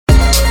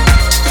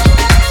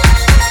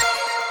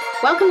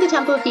Welcome to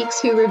Temple of Geeks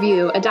Who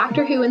Review, a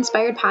Doctor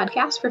Who-inspired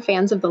podcast for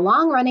fans of the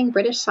long-running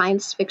British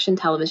science fiction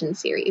television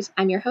series.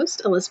 I'm your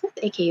host, Elizabeth,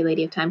 aka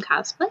Lady of Time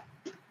Cosplay.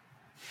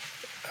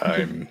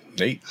 I'm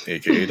Nate,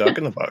 aka Doc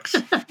in the Box.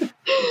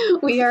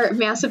 We are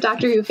massive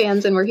Doctor Who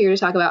fans, and we're here to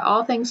talk about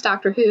all things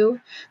Doctor Who.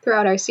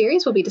 Throughout our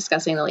series, we'll be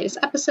discussing the latest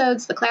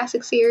episodes, the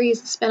classic series,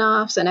 the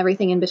spin-offs, and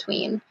everything in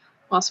between.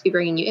 We'll also be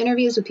bringing you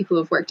interviews with people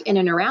who have worked in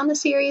and around the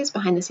series,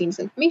 behind-the-scenes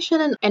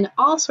information, and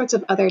all sorts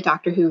of other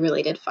Doctor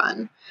Who-related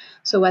fun.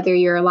 So whether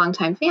you're a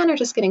longtime fan or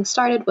just getting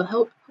started, we'll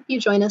hope you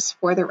join us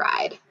for the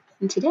ride.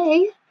 And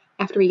today,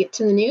 after we get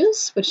to the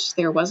news, which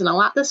there wasn't a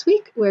lot this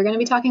week, we're going to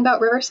be talking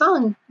about River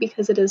Song,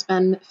 because it has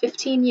been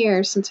 15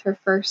 years since her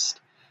first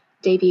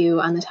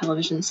debut on the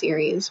television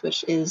series,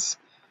 which is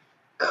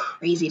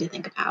crazy to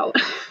think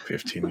about.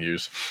 15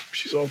 years.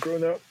 She's all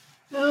grown up.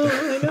 Oh,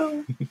 I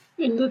know.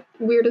 In the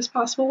weirdest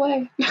possible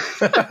way.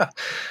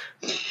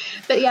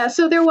 But yeah,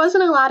 so there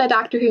wasn't a lot of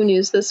Doctor Who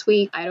news this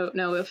week. I don't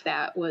know if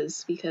that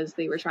was because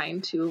they were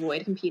trying to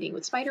avoid competing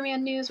with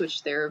Spider-Man news,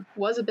 which there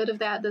was a bit of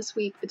that this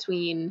week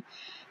between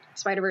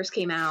Spider-Verse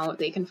came out.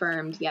 They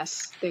confirmed,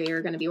 yes, they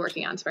are going to be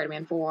working on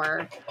Spider-Man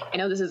 4. I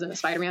know this isn't a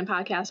Spider-Man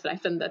podcast, but I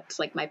think that's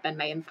like been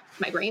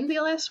my brain the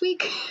last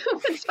week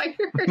when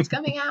Spider-Verse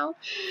coming out.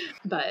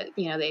 But,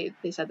 you know,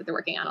 they said that they're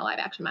working on a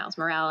live-action Miles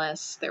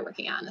Morales. They're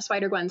working on a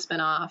Spider-Gwen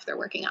spinoff. They're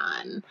working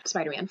on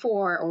Spider-Man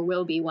 4, or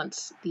will be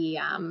once the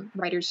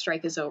writer's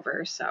strike is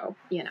over. So,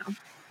 you know,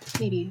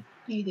 maybe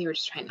they were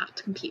just trying not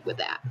to compete with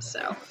that.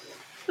 So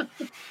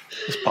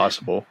It's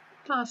possible.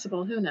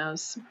 Possible, who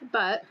knows?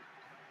 But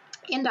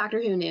in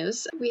Doctor Who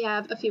news, we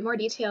have a few more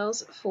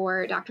details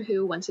for Doctor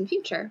Who Once and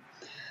Future.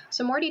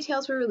 So more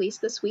details were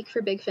released this week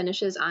for Big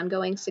Finish's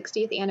ongoing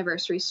 60th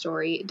anniversary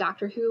story,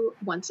 Doctor Who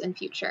Once and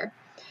Future.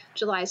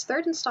 July's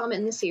third installment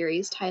in the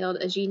series, titled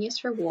A Genius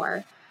for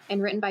War,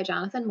 and written by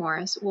Jonathan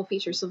Morris, will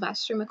feature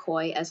Sylvester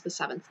McCoy as the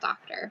Seventh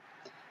Doctor.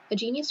 A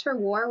Genius for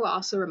War will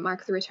also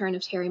mark the return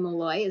of Terry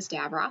Molloy as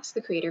Davros,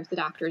 the creator of the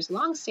Doctor's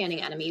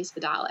long-standing enemies,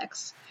 the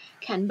Daleks.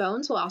 Ken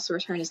Bones will also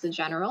return as the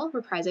General,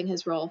 reprising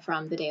his role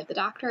from The Day of the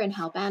Doctor and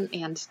Hellbent,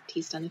 and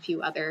he's done a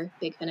few other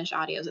Big Finish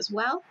audios as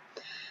well.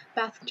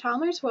 Beth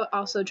Chalmers will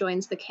also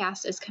joins the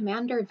cast as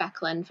Commander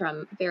Veclan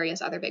from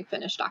various other Big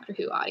Finish Doctor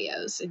Who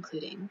audios,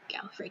 including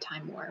Gallifrey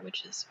Time War,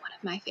 which is one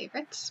of my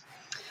favorites.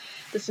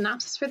 The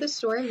synopsis for this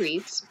story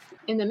reads,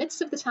 in the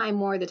midst of the Time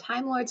War, the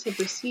Time Lords have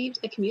received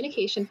a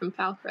communication from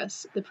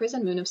Falkris, the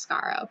prison moon of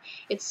Skaro.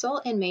 Its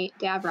sole inmate,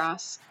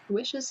 Davros,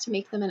 wishes to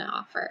make them an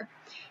offer.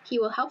 He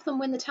will help them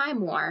win the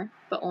Time War,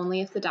 but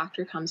only if the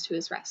Doctor comes to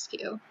his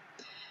rescue.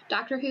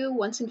 Doctor Who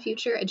Once and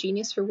Future, A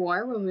Genius for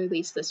War will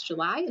release this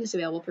July and is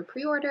available for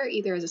pre-order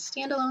either as a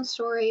standalone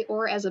story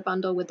or as a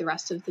bundle with the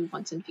rest of the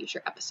Once and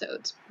Future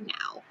episodes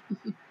now.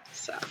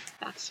 So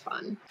that's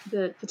fun.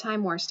 The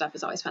Time War stuff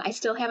is always fun. I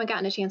still haven't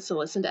gotten a chance to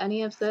listen to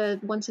any of the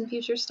Once and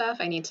Future stuff.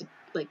 I need to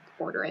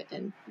order it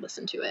and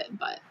listen to it,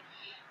 but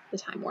the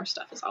Time War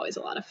stuff is always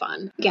a lot of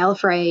fun.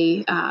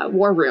 Gallifrey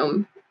War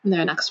Room,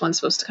 the next one's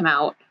supposed to come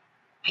out,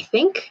 I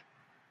think,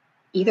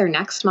 either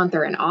next month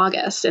or in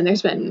August, and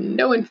there's been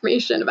no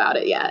information about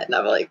it yet. And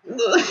I'm like,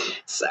 ugh.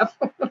 So.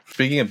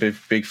 Speaking of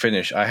Big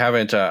Finish, I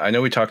haven't. I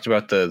know we talked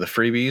about the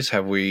freebies.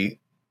 Have we?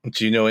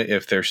 Do you know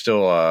if they're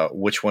still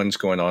which one's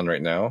going on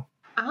right now?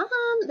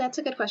 That's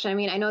a good question. I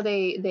mean, I know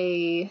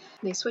they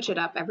switch it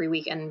up every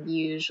week, and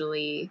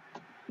usually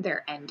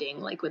they're ending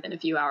within a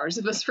few hours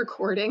of us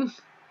recording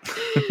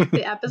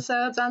the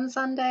episodes on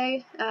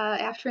Sunday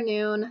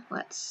afternoon.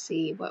 Let's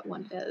see what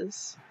one it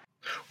is.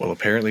 Well,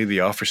 apparently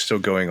the offer's still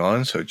going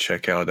on, so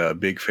check out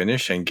Big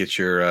Finish and get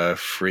your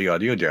free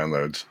audio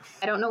downloads.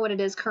 I don't know what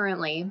it is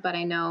currently, but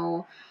I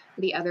know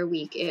the other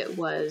week it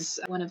was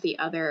one of the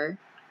other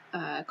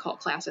cult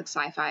classic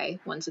sci-fi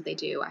ones that they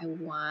do. I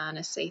want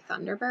to say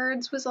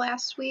Thunderbirds was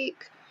last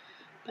week,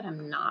 but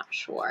I'm not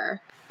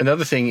sure.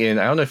 Another thing,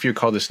 I don't know if you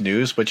call this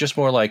news, but just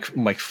more like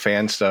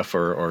fan stuff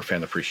or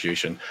fan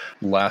appreciation.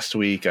 Last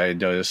week I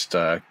noticed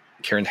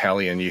Karen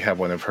Halley, and you have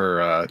one of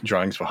her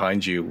drawings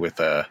behind you with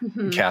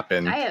Cap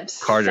and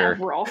Carter.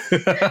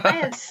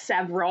 I have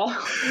several.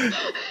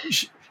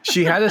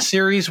 She had a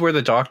series where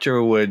the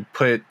Doctor would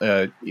put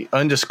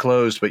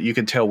undisclosed, but you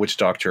could tell which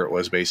Doctor it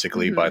was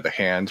basically by the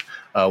hand.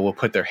 Will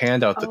put their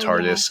hand out the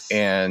TARDIS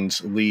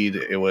and lead,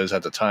 it was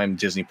at the time,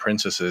 Disney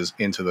princesses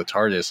into the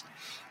TARDIS.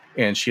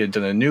 And she had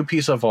done a new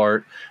piece of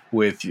art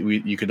with,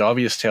 you could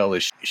obviously tell,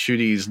 is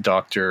Ncuti's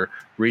Doctor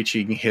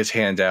reaching his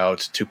hand out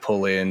to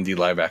pull in the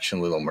live-action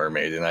Little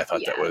Mermaid. And I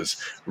thought that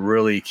was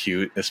really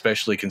cute,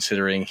 especially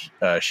considering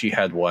she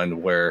had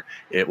one where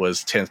it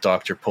was 10th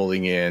Doctor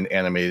pulling in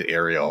animated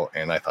Ariel,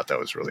 and I thought that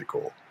was really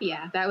cool.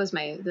 Yeah, that was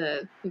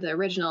the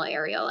original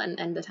Ariel,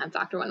 and the 10th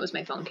Doctor one was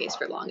my phone case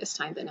for the longest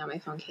time, but now my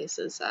phone case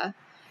is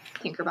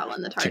Tinkerbell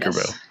in the TARDIS.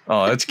 Tinkerbell.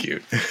 Oh, that's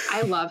cute.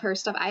 I love her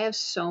stuff. I have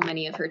so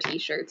many of her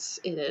t-shirts.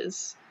 It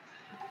is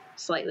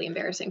slightly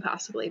embarrassing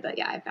possibly, but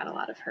yeah, I've got a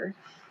lot of her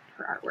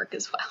artwork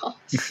as well.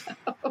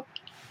 So.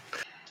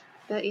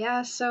 But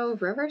yeah, so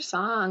River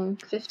Song,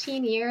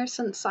 15 years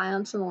since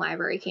Silence in the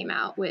Library came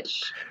out,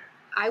 which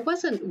I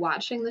wasn't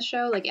watching the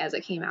show like as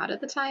it came out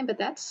at the time, but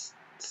that's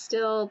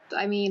still,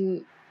 I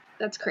mean,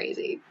 that's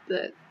crazy.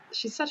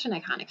 She's such an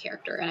iconic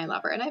character, and I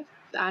love her. And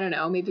I don't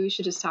know, maybe we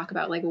should just talk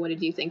about like what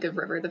did you think of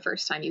River the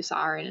first time you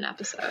saw her in an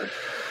episode?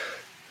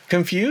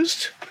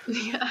 Confused?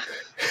 Yeah.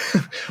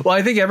 Well,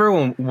 I think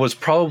everyone was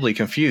probably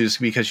confused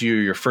because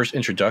your first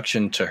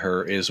introduction to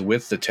her is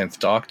with the 10th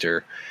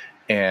Doctor,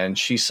 and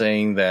she's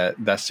saying that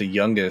that's the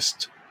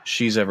youngest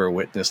she's ever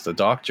witnessed the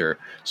Doctor.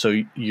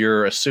 So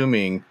you're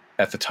assuming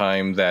at the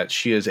time that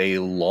she is a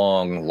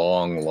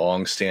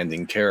long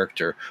standing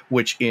character,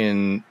 which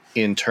in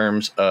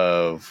terms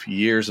of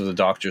years of the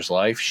Doctor's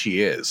life,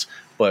 she is.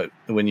 But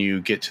when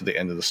you get to the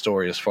end of the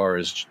story, as far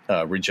as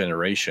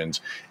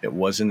regenerations, it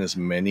wasn't as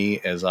many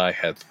as I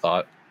had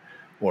thought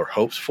or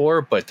hopes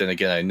for. But then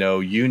again, I know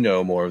you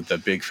know more of the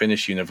Big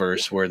Finish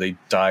universe where they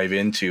dive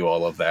into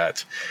all of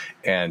that.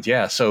 And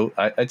yeah, so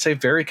I'd say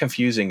very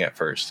confusing at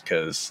first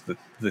because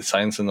the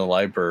Silence in the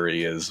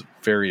Library is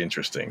very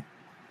interesting.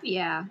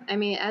 Yeah. I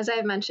mean, as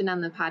I've mentioned on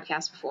the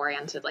podcast before,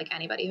 and to like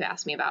anybody who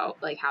asked me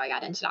about like how I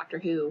got into Doctor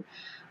Who,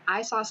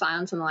 I saw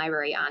Silence in the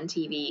Library on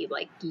TV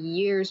like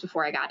years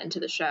before I got into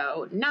the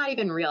show, not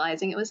even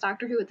realizing it was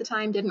Doctor Who at the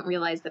time. Didn't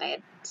realize that I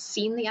had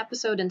seen the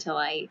episode until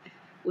I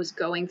was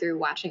going through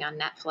watching on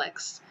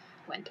Netflix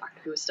when Doctor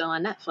Who was still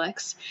on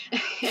Netflix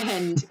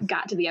and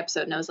got to the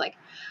episode and I was like,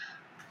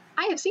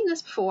 I have seen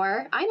this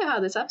before. I know how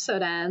this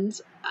episode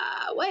ends.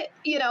 What,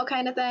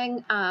 kind of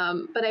thing.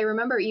 But I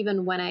remember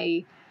even when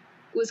I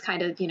was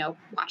kind of,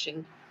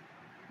 watching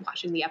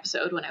the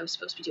episode when I was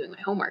supposed to be doing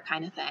my homework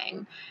kind of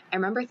thing, I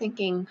remember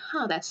thinking,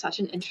 that's such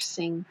an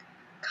interesting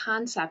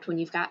concept when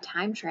you've got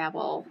time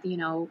travel.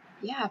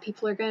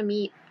 People are going to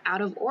meet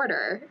out of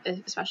order,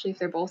 especially if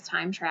they're both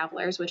time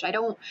travelers, which I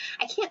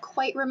can't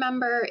quite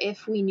remember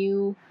if we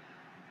knew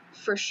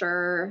for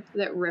sure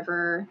that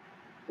River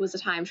was a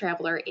time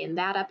traveler in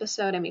that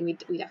episode. I mean, we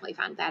definitely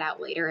found that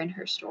out later in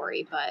her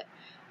story, but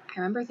I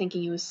remember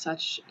thinking it was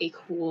such a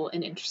cool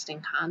and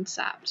interesting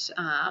concept.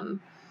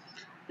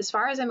 As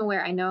far as I'm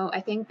aware,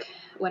 I think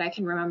what I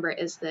can remember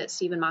is that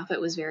Stephen Moffat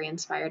was very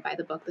inspired by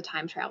the book The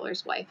Time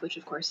Traveler's Wife, which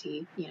of course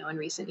he, in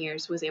recent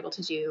years was able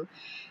to do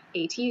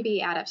a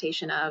TV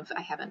adaptation of.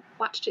 I haven't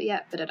watched it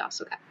yet, but it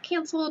also got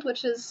canceled,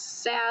 which is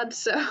sad.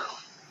 So,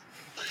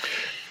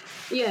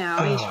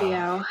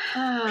 HBO.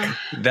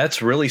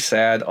 That's really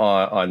sad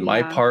on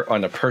my part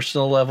on a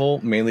personal level,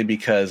 mainly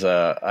because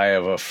I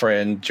have a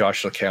friend,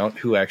 Josh LeCount,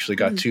 who actually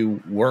got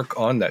to work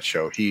on that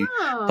show. He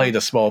played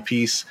a small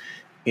piece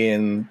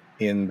in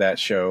that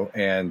show,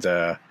 and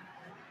I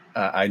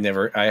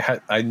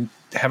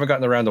haven't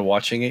gotten around to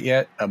watching it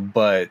yet,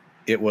 but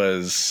it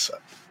was,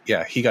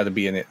 he got to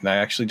be in it, and I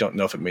actually don't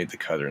know if it made the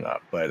cut or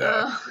not, but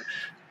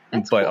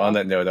cool. On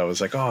that note, I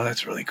was like, oh,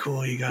 that's really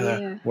cool. You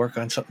gotta work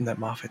on something that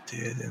Moffat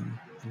did, and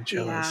I'm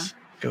jealous.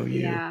 Go you.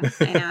 Yeah,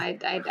 I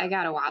know. I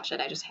gotta watch it.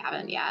 I just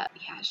haven't yet.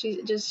 Yeah,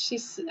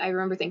 she's. I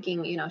remember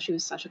thinking, she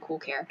was such a cool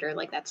character.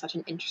 Like that's such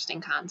an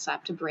interesting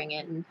concept to bring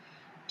in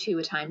to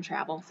a time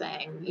travel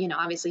thing.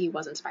 Obviously he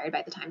was inspired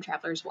by The Time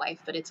Traveler's Wife,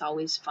 but it's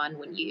always fun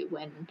when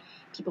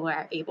people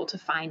are able to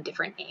find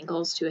different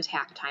angles to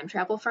attack time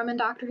travel from in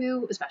Doctor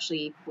Who,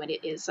 especially when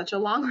it is such a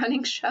long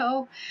running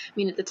show. I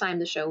mean, at the time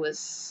the show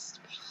was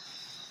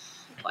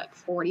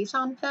 40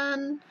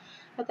 something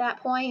at that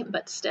point,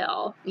 but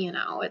still,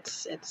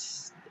 it's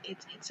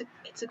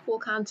a cool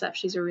concept.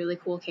 She's a really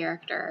cool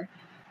character.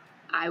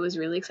 I was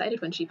really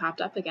excited when she popped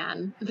up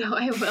again, though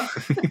I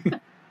will.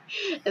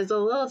 Is a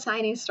little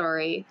tiny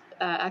story,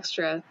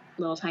 extra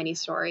little tiny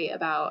story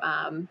about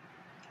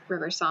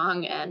River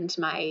Song and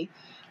my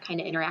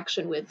kind of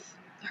interaction with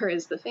her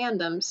as the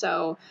fandom.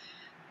 So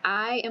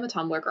I am a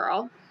Tumblr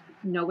girl.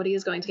 Nobody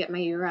is going to get my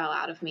URL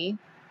out of me.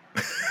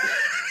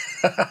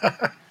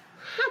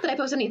 Not that I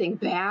post anything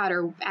bad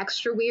or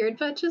extra weird,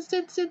 but just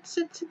it's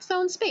its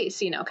own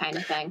space, kind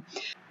of thing.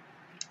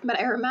 But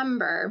I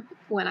remember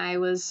when I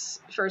was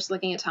first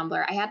looking at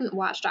Tumblr, I hadn't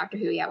watched Doctor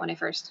Who yet when I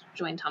first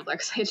joined Tumblr,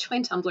 because I had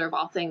joined Tumblr of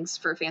all things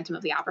for Phantom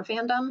of the Opera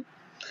fandom.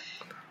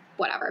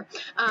 Whatever.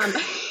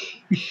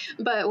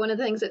 But one of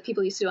the things that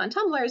people used to do on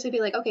Tumblr is they'd be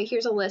like, okay,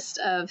 here's a list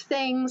of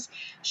things.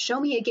 Show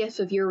me a GIF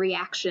of your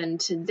reaction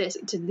to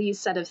these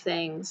set of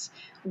things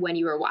when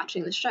you were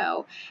watching the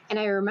show. And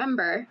I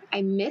remember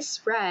I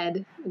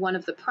misread one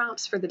of the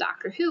prompts for the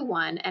Doctor Who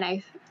one, and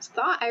I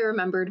thought I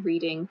remembered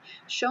reading,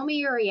 show me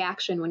your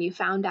reaction when you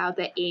found out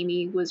that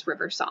Amy was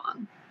River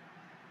Song.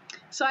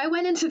 So I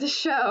went into the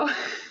show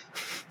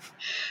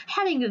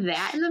having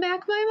that in the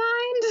back of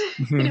my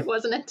mind, and it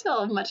wasn't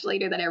until much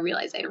later that I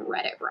realized I'd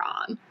read it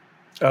wrong.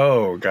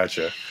 Oh,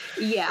 gotcha.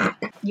 Yeah,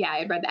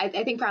 I'd read that.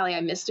 I think probably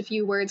I missed a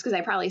few words because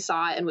I probably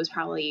saw it and was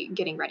probably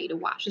getting ready to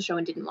watch the show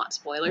and didn't want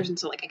spoilers, and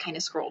so I kind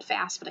of scrolled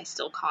fast, but I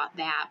still caught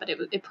that. But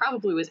it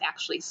probably was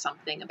actually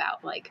something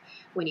about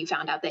when you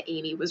found out that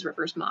Amy was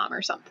River's mom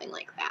or something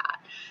like that.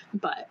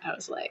 But I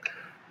was like,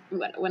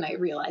 when I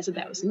realized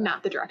that was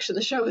not the direction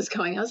the show was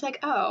going, I was like,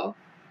 oh,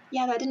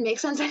 yeah, that didn't make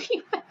sense anyway.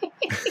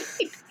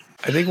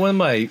 I think one of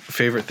my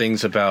favorite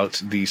things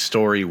about the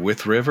story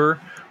with River,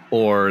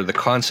 or the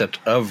concept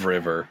of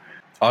River,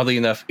 oddly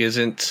enough,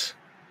 isn't.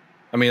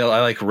 I mean,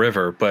 I like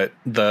River, but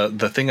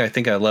the thing I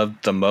think I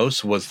loved the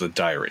most was the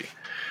diary.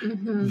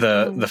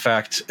 Mm-hmm. The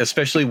fact,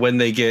 especially when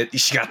they get,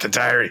 she got the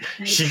diary.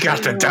 She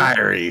got the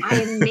diary.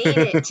 I made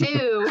it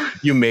too.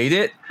 You made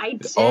it? I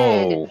did.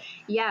 Oh.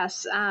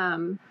 Yes.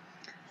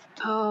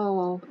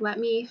 Let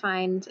me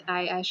find.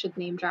 I should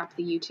name drop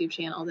the YouTube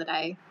channel that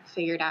I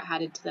figured out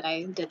that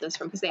I did this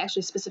from, because they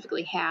actually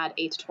specifically had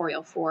a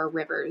tutorial for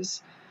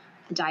River's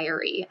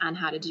diary on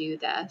how to do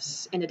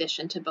this in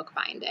addition to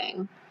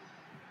bookbinding.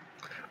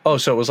 Oh,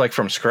 so it was like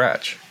from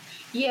scratch.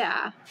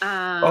 Yeah.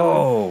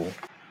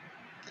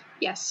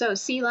 Yes, so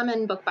Sea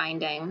Lemon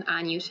Bookbinding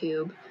on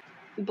YouTube.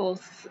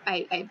 Both,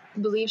 I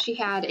believe she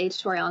had a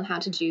tutorial on how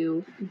to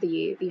do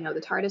the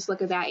TARDIS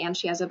look of that, and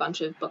she has a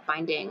bunch of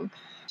bookbinding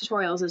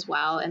tutorials as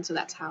well, and so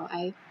that's how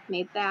I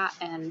made that.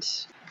 And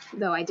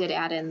though I did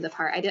add in the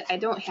part, I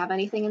don't have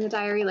anything in the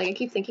diary. Like, I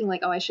keep thinking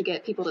like, oh, I should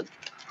get people to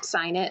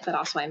sign it, but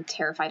also I'm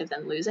terrified of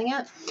them losing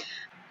it.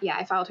 Yeah,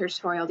 I followed her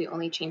tutorial. The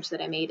only change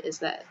that I made is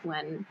that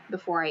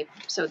before I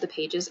sewed the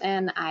pages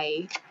in,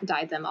 I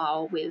dyed them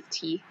all with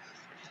tea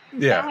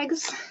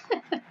bags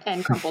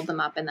and crumpled them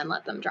up and then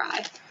let them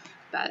dry.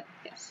 But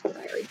yes,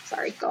 diary.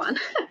 Sorry, go on.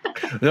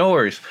 No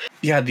worries.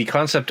 Yeah, the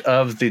concept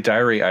of the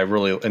diary I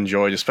really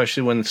enjoyed,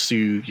 especially when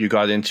you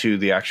got into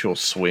the actual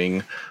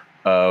swing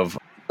of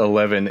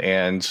 11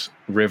 and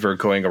River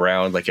going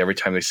around, like every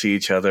time they see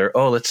each other.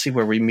 Oh, let's see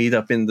where we meet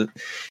up in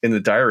the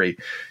diary.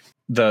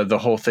 The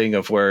whole thing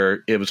of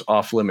where it was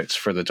off limits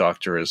for the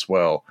Doctor as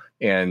well,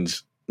 and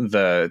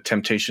the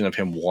temptation of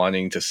him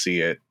wanting to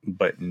see it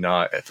but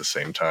not at the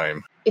same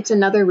time. It's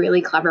another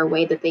really clever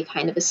way that they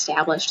kind of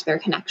established their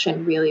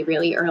connection really,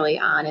 really early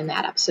on in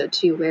that episode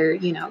too, where,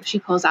 she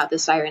pulls out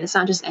this diary, and it's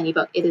not just any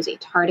book. It is a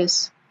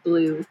TARDIS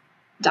blue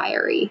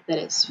diary that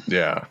is,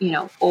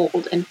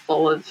 old and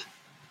full of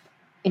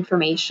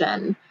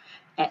information.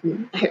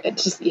 And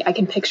I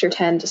can picture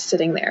Ten just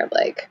sitting there,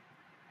 like,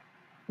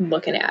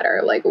 looking at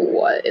her, like,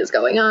 what is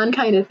going on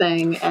kind of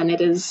thing. And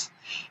it's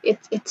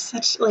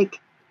such, like,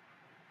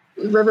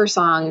 River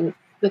Song.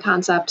 The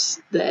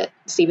concepts that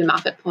Stephen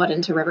Moffat put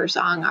into River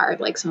Song are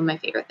like some of my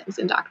favorite things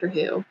in Doctor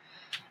Who.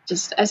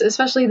 Just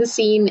especially the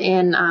scene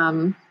in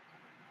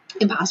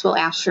Impossible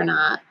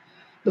Astronaut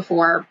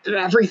before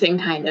everything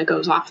kind of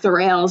goes off the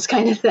rails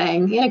kind of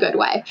thing, in a good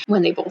way,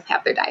 when they both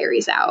have their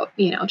diaries out,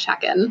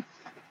 check in,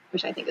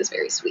 which I think is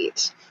very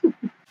sweet.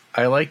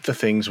 I like the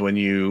things when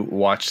you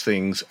watch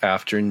things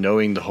after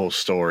knowing the whole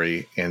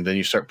story and then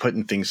you start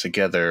putting things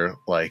together,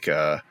 like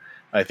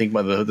I think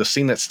the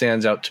scene that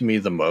stands out to me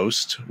the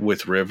most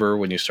with River,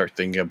 when you start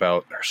thinking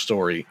about her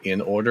story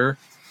in order,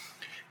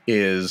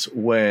 is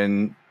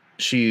when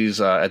she's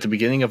at the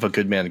beginning of A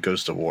Good Man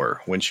Goes to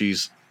War, when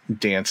she's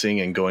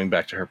dancing and going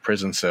back to her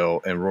prison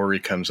cell, and Rory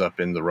comes up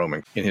in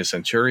his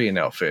Centurion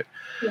outfit.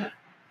 Yeah.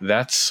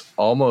 That's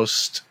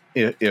almost,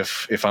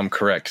 if I'm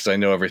correct, because I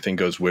know everything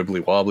goes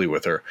wibbly wobbly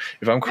with her.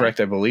 If I'm correct,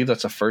 I believe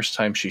that's the first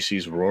time she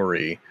sees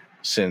Rory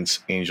since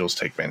Angels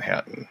Take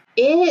Manhattan.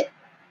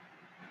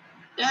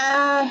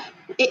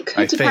 It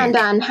could depend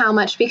on how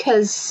much,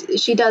 because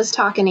she does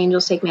talk in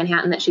Angels Take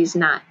Manhattan that she's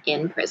not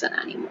in prison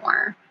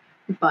anymore.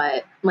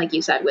 But like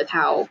you said, with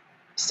how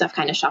stuff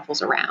kind of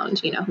shuffles around,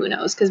 who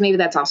knows? Because maybe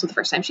that's also the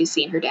first time she's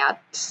seen her dad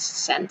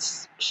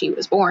since she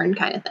was born,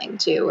 kind of thing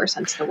too, or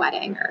since the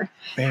wedding, or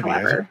maybe,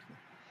 however.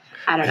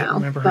 I don't know. I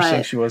remember her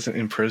saying she wasn't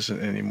in prison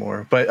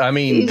anymore. But I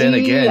mean, then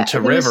again,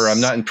 to River, I'm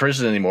not in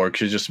prison anymore,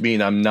 could just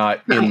mean I'm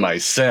not in my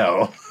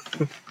cell.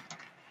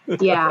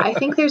 Yeah, I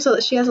think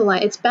she has a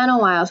line. It's been a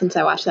while since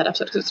I watched that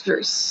episode, because it's a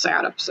very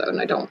sad episode, and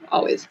I don't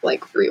always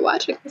like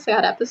rewatching the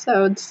sad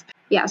episodes.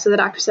 Yeah, so the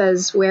Doctor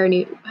says,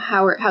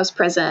 how's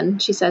prison?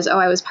 She says,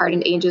 I was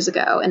pardoned ages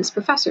ago, and it's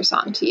Professor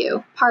Song to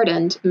you.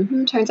 Pardoned?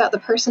 Turns out the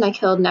person I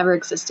killed never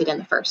existed in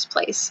the first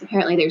place.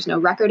 Apparently there's no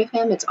record of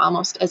him. It's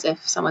almost as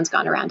if someone's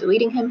gone around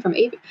deleting him from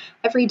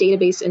every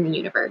database in the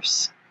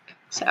universe.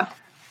 So,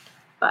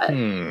 but,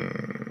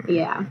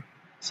 yeah,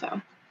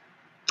 so...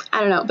 I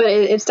don't know, but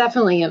it's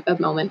definitely a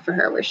moment for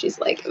her where she's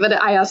like, but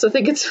I also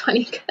think it's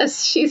funny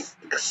because she's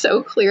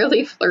so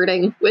clearly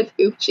flirting with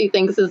who she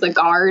thinks is a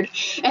guard.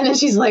 And then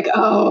she's like,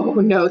 oh,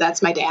 no,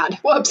 that's my dad.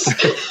 Whoops.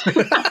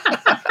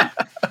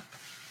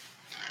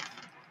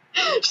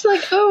 She's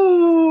like,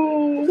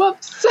 oh,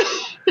 whoops.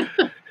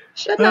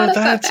 Should not have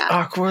said that. That's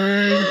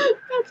awkward.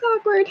 That's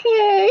awkward.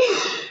 Hey.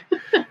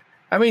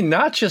 I mean,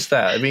 not just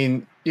that. I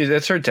mean,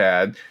 that's her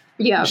dad.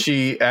 Yeah.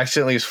 She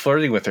accidentally is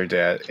flirting with her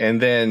dad. And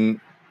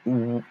then...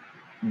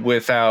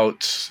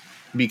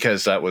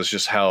 because that was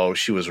just how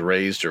she was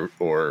raised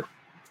or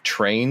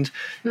trained,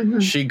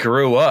 she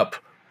grew up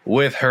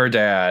with her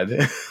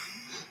dad.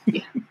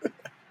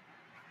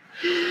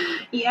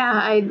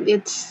 I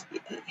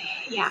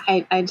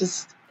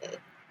just,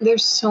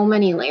 there's so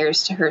many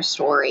layers to her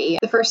story.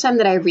 The first time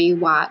that I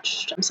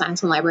rewatched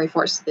Silence and Library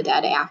Force of the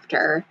Dead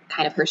after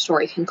kind of her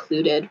story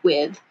concluded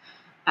with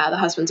The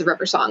Husbands of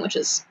River Song, which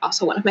is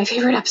also one of my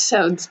favorite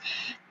episodes,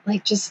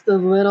 like just the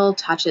little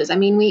touches. I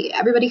mean,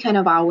 everybody kind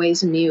of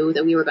always knew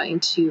that we were going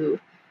to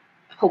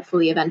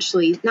hopefully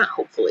eventually, not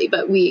hopefully,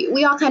 but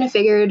we all kind of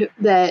figured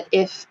that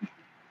if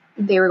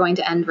they were going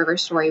to end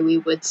River's story, we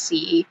would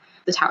see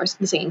the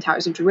Singing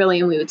Towers of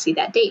Jerillian. We would see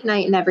that date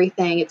night and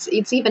everything.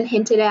 It's even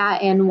hinted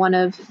at in one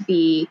of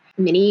the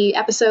mini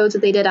episodes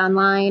that they did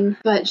online,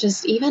 but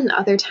just even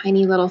other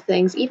tiny little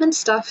things, even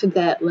stuff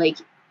that like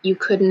you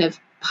couldn't have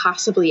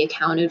possibly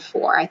accounted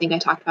for. I think I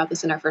talked about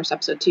this in our first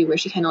episode too, where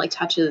she kind of like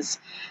touches,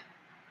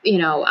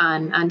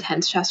 on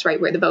Ten's chest, right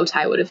where the bow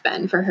tie would have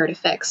been for her to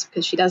fix,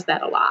 because she does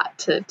that a lot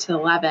to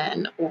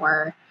Eleven,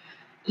 or,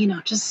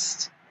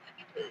 just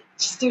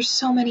there's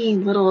so many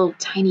little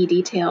tiny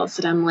details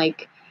that I'm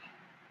like,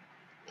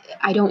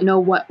 I don't know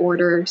what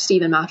order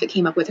Stephen Moffat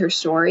came up with her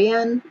story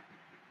in,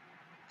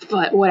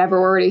 but whatever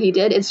order he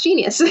did, it's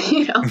genius,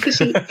 because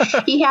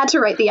he had to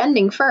write the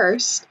ending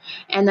first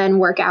and then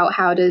work out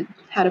how to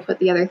put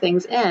the other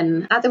things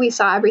in. Not that we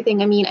saw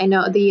everything. I mean, I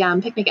know the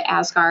Picnic at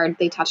Asgard,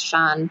 they touched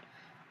on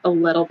a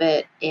little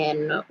bit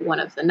in one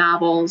of the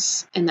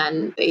novels, and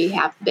then they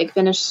have the Big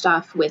Finish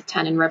stuff with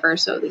Ten and River.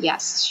 So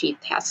yes, she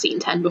has seen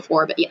Ten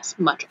before, but yes,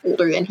 much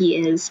older than he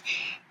is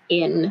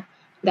in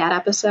that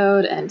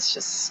episode. And it's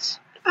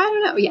just, I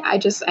don't know. Yeah,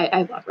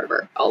 I love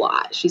River a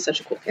lot. She's such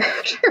a cool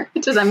character.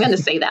 I'm going to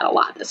say that a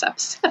lot this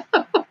episode.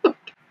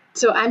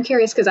 So I'm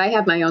curious, because I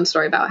have my own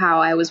story about how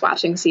I was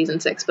watching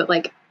season 6, but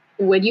like,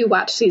 when you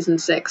watch season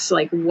 6,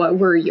 like, what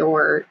were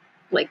your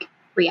like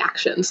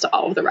reactions to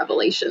all of the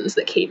revelations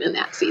that came in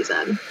that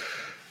season?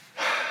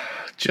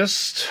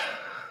 Just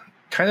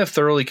kind of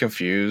thoroughly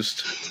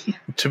confused,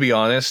 to be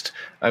honest.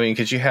 I mean,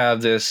 because you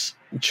have this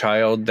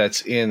child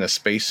that's in a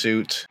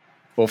spacesuit.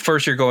 Well,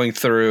 first you're going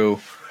through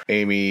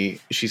Amy,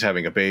 she's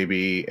having a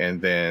baby, and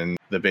then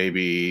the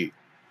baby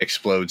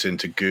explodes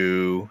into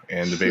goo,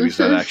 and the baby's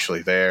not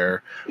actually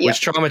there,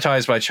 which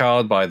traumatized my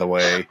child, by the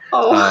way.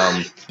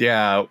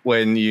 Yeah,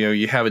 when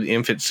you have an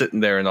infant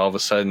sitting there, and all of a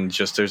sudden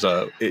just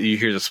you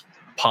hear this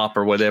pop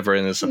or whatever,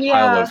 and there's a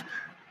pile of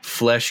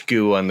flesh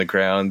goo on the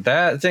ground.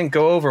 That didn't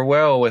go over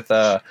well with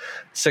a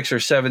 6 or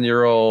 7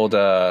 year old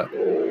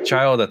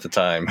child at the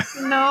time.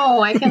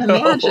 No, I can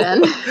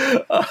imagine.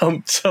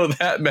 So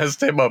that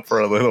messed him up for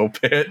a little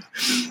bit.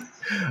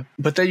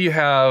 But then you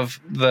have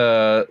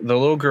the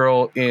little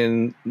girl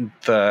in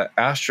the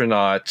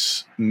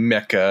astronaut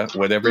mecha,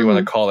 whatever you want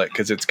to call it,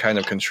 because it's kind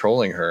of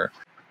controlling her,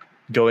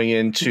 going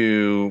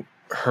into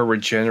her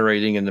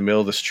regenerating in the middle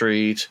of the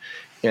street.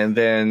 And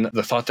then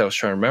the thought that I was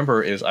trying to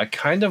remember is, I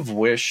kind of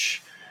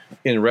wish,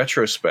 in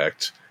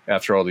retrospect,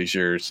 after all these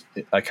years,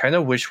 I kind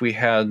of wish we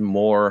had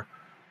more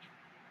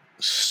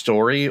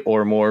story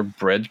or more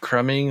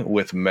breadcrumbing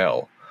with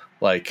Mel.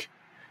 Like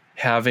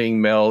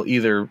having Mel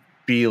either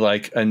be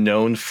like a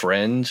known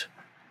friend,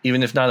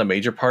 even if not a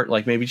major part,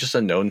 like maybe just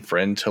a known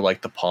friend to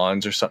like the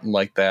Pawns or something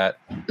like that.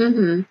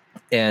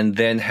 And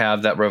then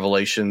have that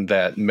revelation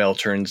that Mel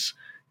turns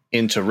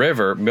into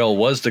River. Mel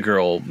was the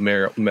girl,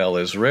 Mel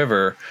is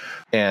River.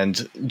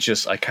 And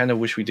just, I kind of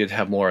wish we did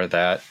have more of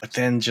that. But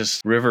then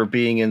just River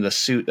being in the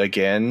suit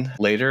again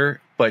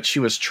later, but she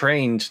was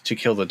trained to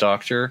kill the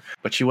Doctor,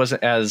 but she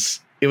wasn't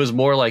it was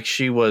more like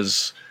she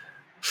was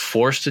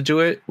forced to do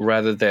it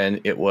rather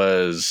than it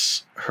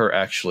was her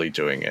actually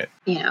doing it.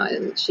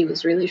 She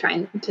was really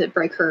trying to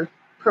break her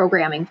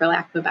programming, for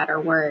lack of a better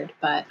word.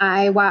 But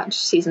I watched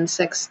season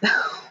 6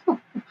 though.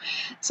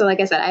 So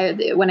like I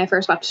said, when I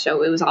first watched the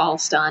show, it was all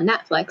still on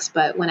Netflix,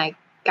 but when I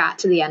got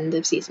to the end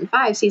of season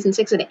 5, season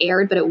 6 had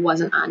aired, but it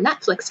wasn't on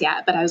Netflix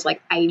yet. But I was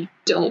like, I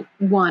don't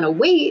want to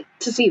wait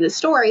to see the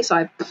story, so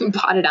I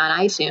bought it on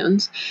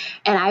iTunes,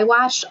 and I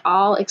watched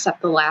all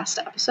except the last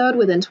episode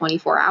within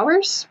 24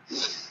 hours,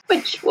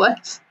 which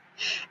was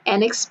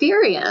an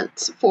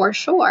experience for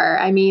sure.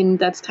 I mean,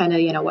 that's kind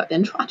of, what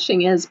binge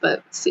watching is,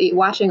 but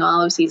watching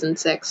all of season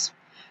 6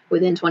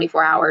 within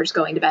 24 hours,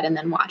 going to bed, and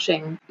then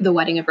watching The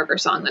Wedding of River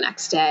Song the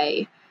next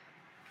day.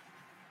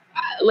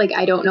 Like,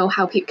 I don't know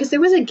how people, because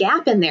there was a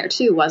gap in there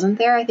too, wasn't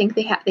there? I think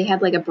they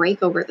had like a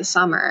break over the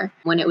summer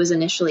when it was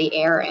initially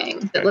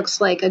airing. It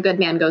looks like A Good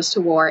Man Goes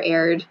to War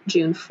aired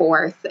June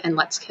 4th, and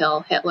Let's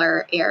Kill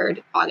Hitler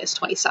aired August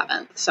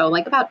 27th. So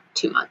like about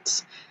 2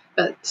 months,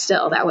 but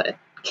still, that would have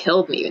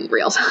killed me in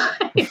real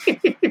time.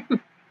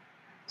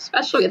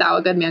 Especially with how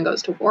A Good Man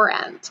Goes to War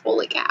ends.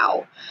 Holy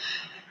cow.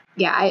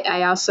 Yeah,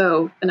 I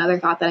also, another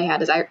thought that I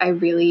had is I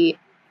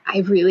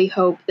really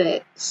hope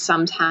that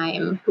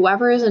sometime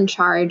whoever is in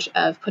charge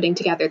of putting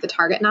together the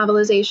Target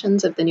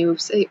novelizations of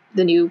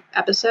the new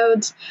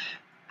episodes,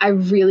 I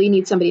really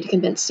need somebody to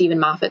convince Stephen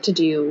Moffat to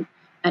do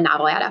a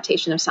novel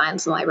adaptation of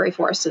Silence in the Library,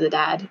 Forest of the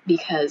Dead,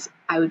 because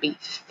I would be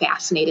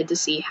fascinated to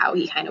see how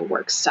he kind of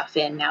works stuff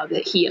in now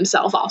that he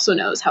himself also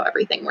knows how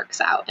everything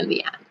works out in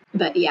the end.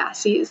 But yeah,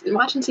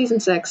 watching season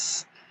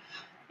 6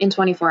 in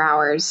 24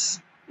 hours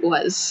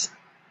was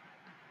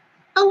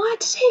a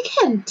lot to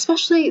take in,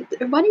 especially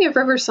Wedding of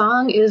River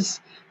Song is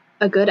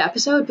a good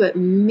episode, but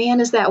man,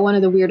 is that one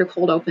of the weirder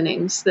cold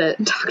openings that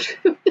Doctor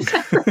Who has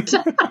ever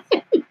done.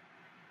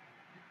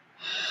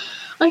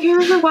 Like, I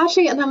remember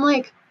watching it and I'm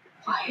like,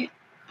 what?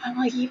 I'm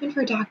like, even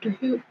for Doctor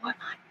Who, what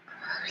on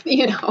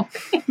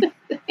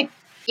earth?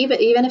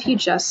 even if you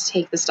just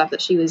take the stuff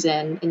that she was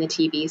in the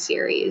TV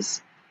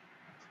series,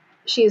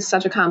 she is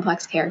such a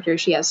complex character.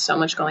 She has so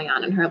much going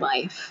on in her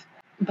life.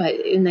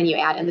 And then you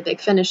add in the Big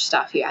Finish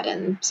stuff, you add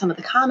in some of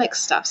the comic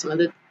stuff, some of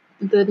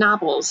the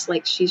novels.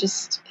 Like, she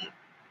is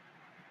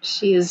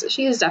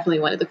definitely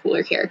one of the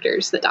cooler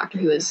characters that Doctor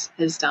Who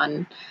has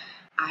done.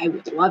 I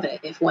would love it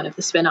if one of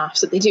the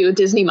spin-offs that they do with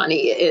Disney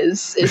money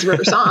is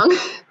River Song.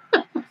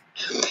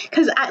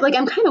 Because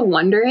I'm kind of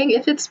wondering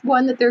if it's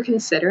one that they're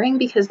considering,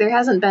 because there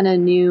hasn't been a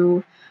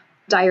new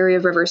Diary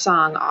of River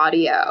Song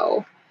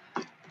audio,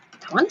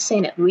 I want to say,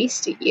 in at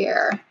least a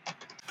year.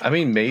 I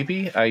mean,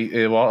 maybe.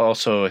 It will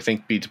also, I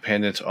think, be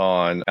dependent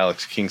on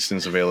Alex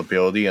Kingston's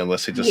availability,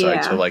 unless they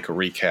decide to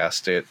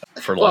recast it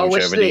for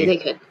longevity. Which they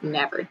could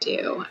never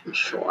do, I'm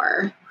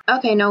sure.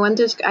 Okay, no one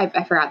did.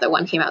 I forgot that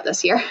one came out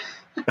this year.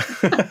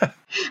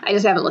 I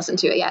just haven't listened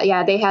to it yet.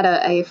 Yeah, they had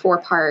a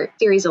 4-part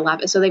series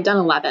 11. So they've done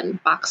 11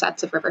 box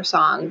sets of River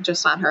Song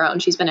just on her own.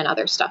 She's been in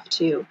other stuff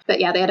too. But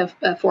yeah, they had a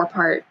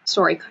 4-part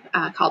story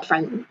called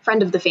Friend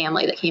of the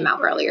Family that came out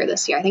earlier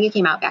this year. I think it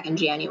came out back in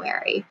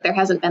January. There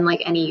hasn't been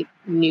any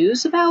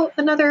news about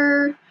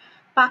another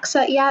box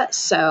set yet,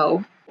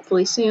 so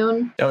hopefully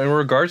soon. Now, in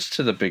regards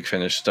to the Big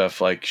Finish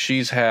stuff,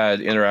 she's had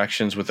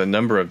interactions with a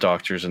number of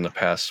doctors in the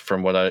past,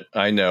 from what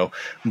I know,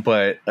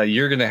 but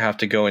you're going to have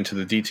to go into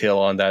the detail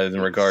on that in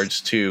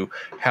regards to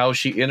how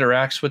she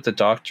interacts with the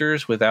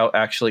doctors without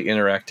actually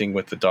interacting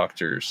with the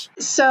doctors.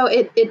 So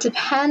it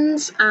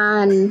depends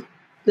on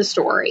the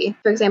story.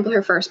 For example,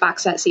 her first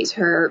box set sees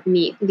her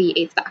meet the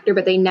 8th Doctor,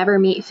 but they never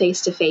meet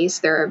face to face.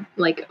 They're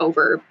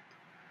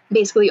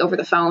basically over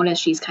the phone, as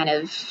she's kind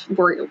of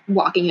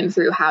walking him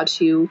through how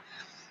to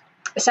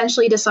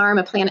essentially disarm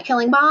a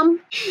planet-killing bomb,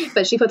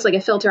 but she puts a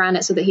filter on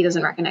it so that he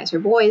doesn't recognize her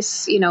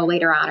voice,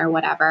 later on or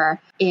whatever.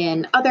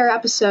 In other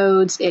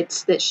episodes,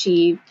 it's that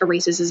she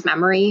erases his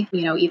memory,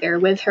 either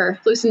with her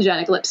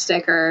hallucinogenic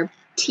lipstick or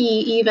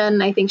tea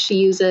even, I think she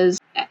uses.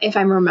 If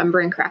I'm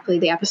remembering correctly,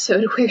 the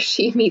episode where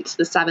she meets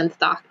the 7th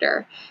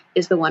Doctor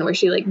is the one where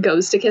she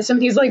goes to kiss him.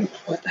 He's like,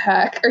 "What the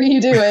heck are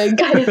you doing?"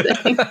 kind of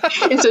thing.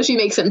 And so she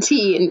makes him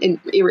tea and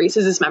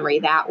erases his memory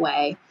that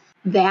way.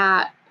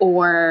 That,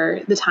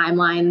 or the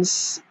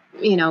timelines,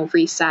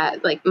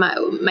 reset.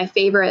 My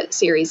favorite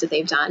series that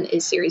they've done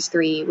is Series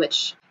 3,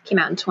 which came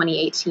out in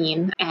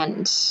 2018.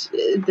 And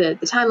the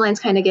timelines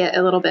kind of get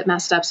a little bit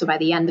messed up. So by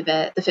the end of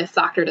it, the 5th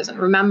Doctor doesn't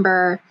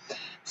remember.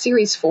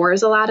 Series 4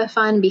 is a lot of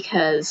fun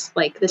because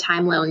the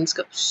timelines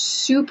go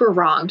super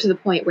wrong to the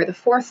point where the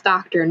 4th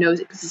Doctor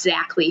knows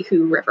exactly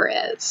who River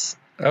is.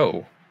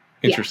 Oh,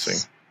 interesting.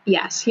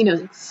 Yes, he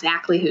knows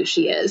exactly who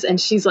she is. And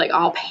she's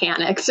all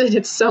panicked. And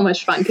it's so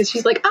much fun because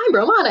she's like, "I'm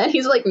Romana." And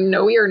he's like,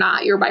 "No, you're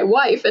not. You're my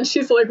wife." And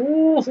she's like,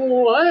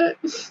 "What?"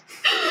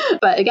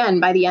 But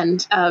again, by the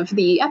end of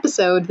the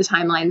episode, the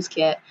timelines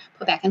get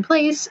put back in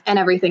place and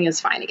everything is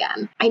fine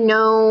again. I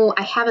know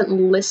I haven't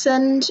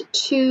listened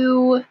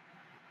to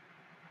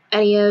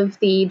any of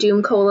the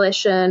Doom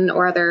Coalition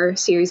or other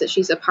series that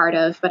she's a part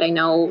of, but I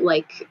know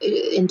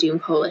in Doom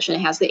Coalition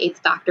it has the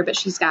 8th Doctor, but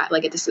she's got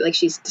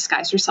she's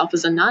disguised herself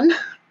as a nun.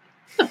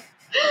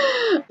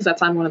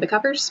 That's on one of the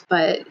covers.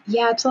 But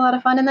yeah, it's a lot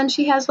of fun. And then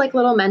she has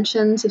little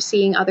mentions of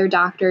seeing other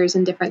doctors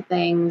and different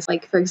things.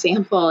 For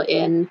example,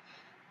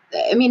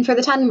 for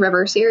the 10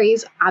 River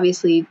series,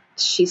 obviously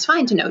she's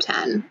fine to know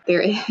 10.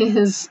 There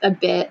is a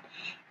bit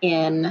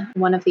in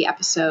one of the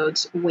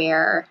episodes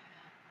where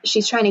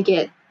she's trying to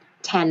get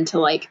 10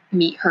 to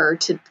meet her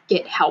to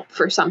get help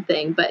for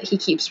something, but he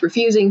keeps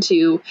refusing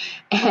to.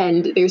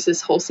 And there's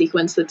this whole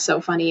sequence that's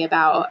so funny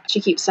about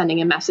she keeps sending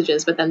him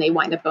messages, but then they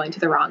wind up going to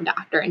the wrong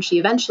doctor, and she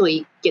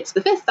eventually gets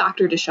the 5th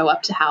Doctor to show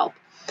up to help,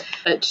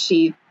 but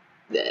she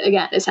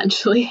again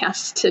essentially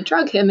has to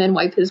drug him and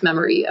wipe his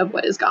memory of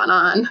what has gone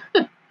on.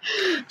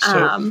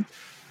 So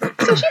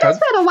she does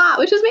that a lot,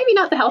 which is maybe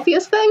not the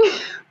healthiest thing.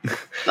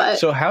 But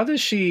so how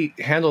does she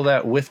handle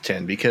that with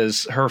 10?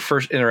 Because her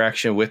first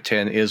interaction with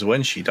 10 is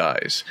when she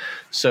dies.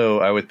 So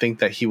I would think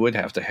that he would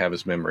have to have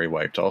his memory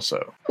wiped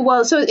also.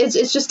 Well, so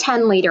it's just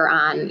 10 later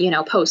on,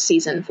 post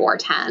season 4,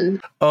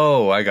 10.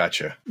 Oh, I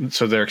gotcha.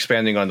 So they're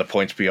expanding on the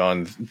points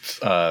beyond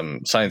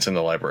Science in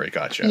the Library.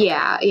 Gotcha.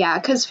 Yeah.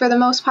 Because for the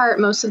most part,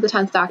 most of the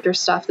 10th Doctor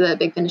stuff that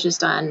Big Finish has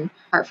done,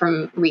 apart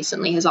from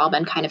recently, has all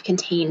been kind of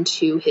contained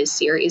to his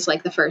series.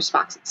 The first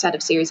box set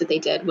of series that they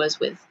did was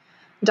with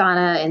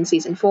Donna in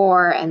season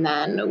 4, and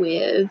then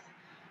with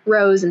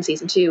Rose in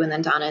season 2, and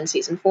then Donna in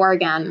season 4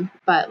 again.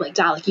 But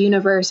Dalek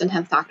Universe and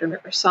 10th Doctor and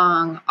River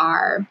Song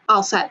are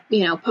all set,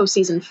 post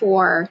season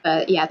 4.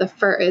 But yeah,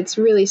 it's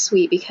really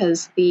sweet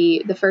because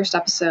the first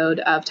episode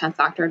of 10th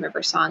Doctor and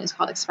River Song is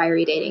called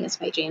Expiry Dating. It's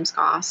by James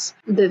Goss.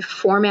 The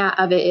format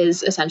of it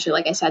is essentially,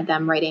 like I said,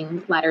 them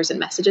writing letters and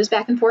messages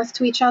back and forth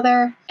to each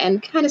other,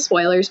 and kind of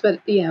spoilers,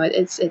 but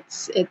it's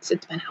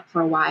been out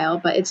for a while.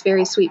 But it's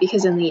very sweet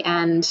because in the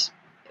end,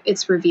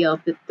 it's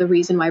revealed that the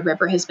reason why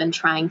River has been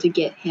trying to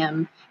get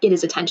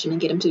his attention and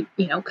get him to,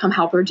 come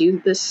help her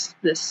do this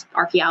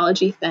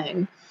archaeology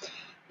thing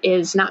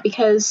is not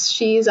because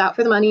she's out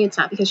for the money. It's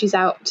not because she's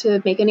out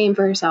to make a name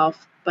for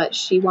herself, but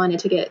she wanted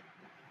to get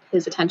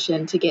his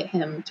attention to get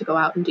him to go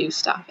out and do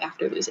stuff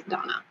after losing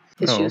Donna.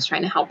 Because she was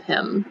trying to help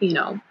him,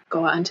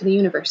 go out into the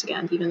universe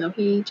again, even though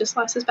he just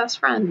lost his best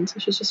friend. So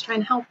she's just trying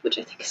to help, which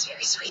I think is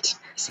very sweet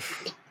and very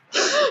sad.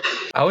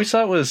 I always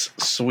thought it was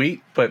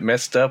sweet but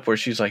messed up, where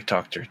she's like,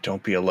 "Doctor,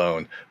 don't be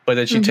alone," but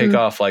then she'd take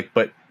off like,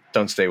 "But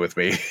don't stay with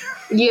me."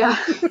 Yeah.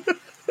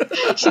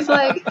 She's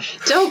like,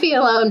 "Don't be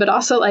alone," but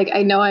also like,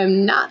 "I know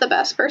I'm not the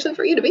best person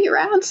for you to be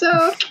around, so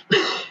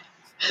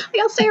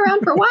I'll stay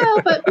around for a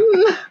while, but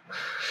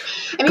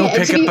I mean, go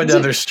pick up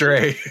another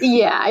stray."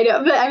 Yeah, I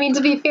know. But I mean,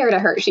 to be fair to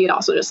her, she had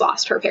also just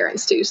lost her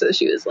parents too, so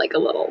she was like a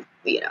little,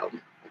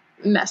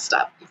 messed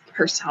up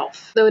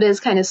herself. Though it is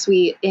kind of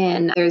sweet.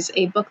 There's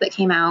a book that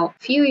came out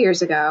a few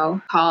years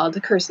ago called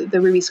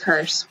The Ruby's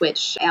Curse,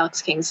 which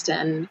Alex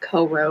Kingston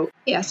co-wrote.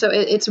 Yeah, so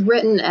it's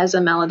written as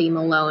a Melody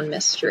Malone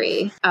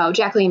mystery. Oh,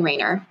 Jacqueline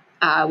Rayner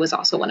was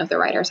also one of the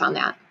writers on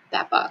that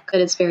book.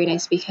 But it's very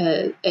nice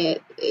because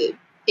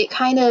it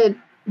kind of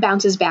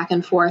bounces back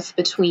and forth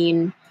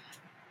between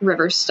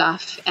River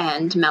stuff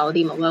and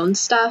Melody Malone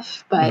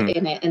stuff, but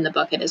in the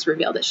book it is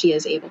revealed that she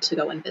is able to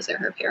go and visit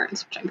her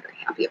parents, which I'm very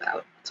happy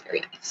about. It's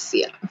very nice.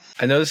 Yeah.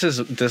 I know this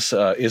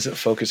isn't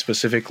focused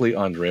specifically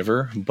on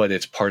River, but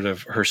it's part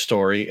of her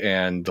story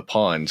and the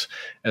pawns.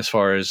 As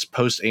far as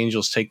Post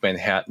Angels Take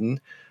Manhattan,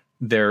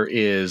 there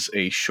is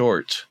a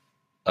short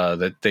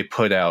that they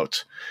put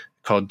out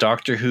called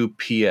Doctor Who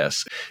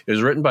PS. It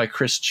was written by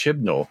Chris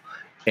Chibnall,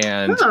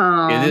 and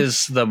it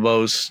is the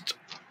most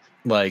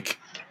like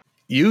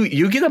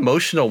you get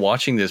emotional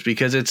watching this,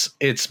 because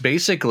it's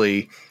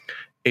basically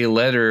a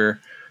letter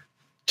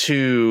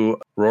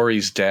to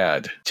Rory's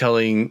dad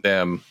telling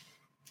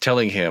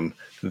him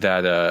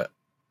that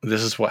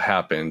this is what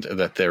happened,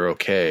 that they're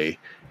okay,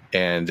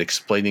 and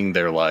explaining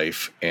their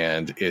life,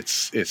 and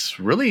it's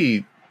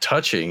really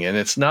touching. And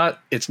it's not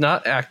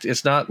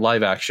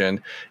live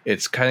action.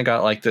 It's kind of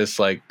got like this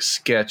like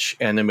sketch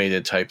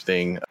animated type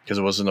thing, because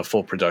it wasn't a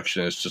full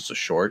production. It's just a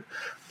short,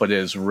 but it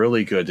is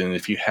really good. And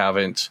if you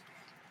haven't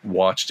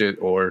watched it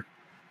or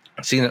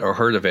seen it or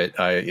heard of it,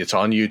 it's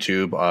on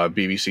YouTube,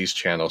 BBC's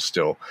channel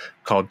still,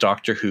 called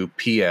Doctor Who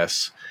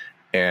PS,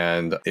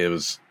 and it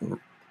was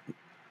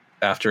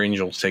after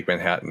Angels Take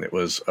Manhattan. It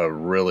was a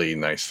really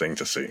nice thing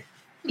to see.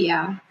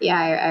 Yeah,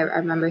 I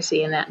remember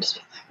seeing that, just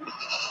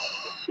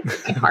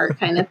my heart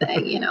kind of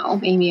thing,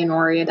 Amy and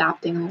Rory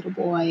adopting a little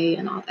boy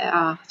and all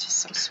that. It's just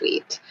so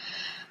sweet.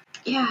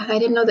 Yeah, I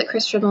didn't know that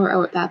Chris Chibnall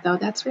wrote that, though.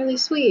 That's really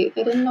sweet.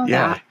 I didn't know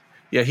that.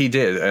 Yeah, he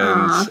did.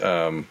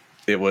 And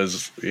it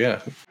was,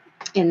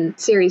 in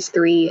series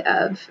 3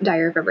 of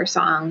Diary of River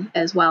Song,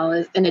 as well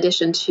as in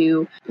addition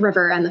to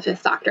River and the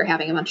Fifth Doctor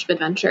having a bunch of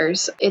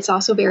adventures, it's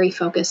also very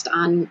focused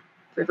on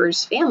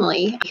River's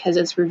family, because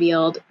it's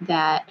revealed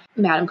that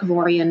Madame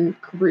Kovarian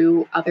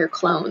grew other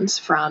clones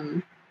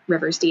from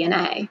River's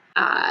DNA.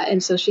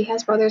 And so she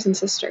has brothers and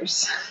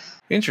sisters.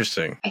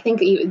 Interesting. I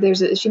think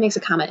she makes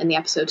a comment in the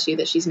episode too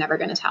that she's never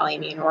going to tell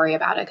Amy and Rory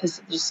about it,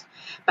 because just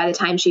by the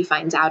time she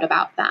finds out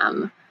about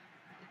them,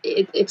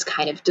 it's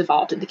kind of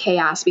devolved into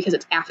chaos, because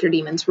it's after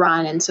Demon's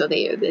Run, and so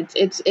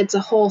it's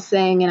a whole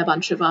thing, and a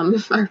bunch of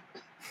them are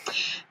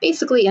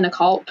basically in a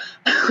cult,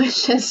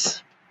 which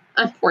is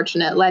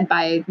unfortunate, led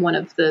by one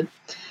of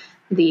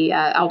the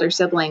elder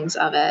siblings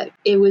of it.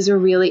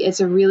 It's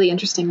a really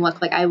interesting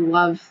look. Like, I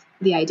love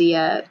the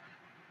idea.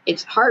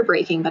 It's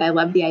heartbreaking, but I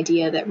love the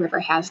idea that River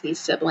has these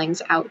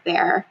siblings out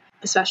there,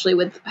 especially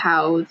with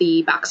how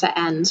the box set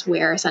ends,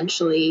 where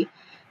essentially,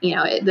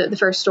 the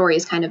first story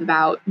is kind of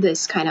about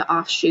this kind of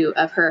offshoot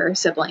of her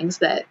siblings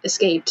that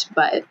escaped,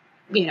 but,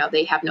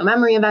 they have no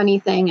memory of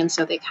anything. And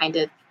so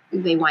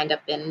they wind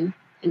up in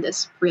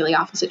this really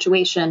awful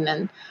situation,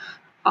 and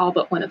all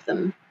but one of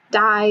them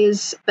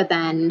dies. But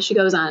then she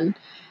goes on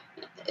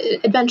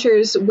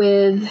adventures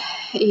with,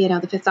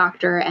 the Fifth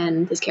Doctor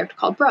and this character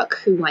called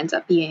Brooke, who winds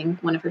up being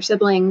one of her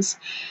siblings.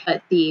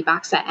 But the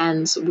box set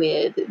ends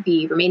with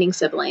the remaining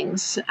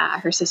siblings,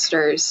 her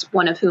sisters,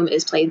 one of whom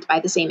is played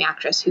by the same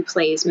actress who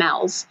plays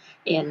Mel's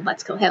in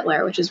Let's Kill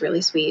Hitler, which is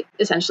really sweet.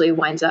 Essentially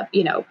winds up,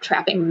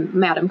 trapping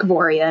Madame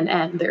Kovarian,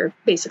 and they're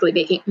basically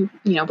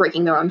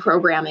breaking their own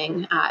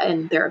programming,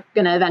 and they're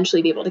going to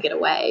eventually be able to get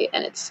away.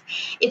 And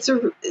it's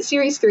a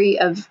series 3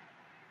 of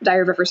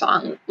Diary of River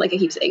Song, like I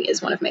keep saying,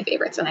 is one of my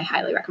favorites, and I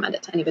highly recommend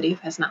it to anybody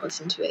who has not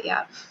listened to it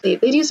yet. They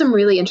do some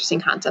really interesting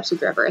concepts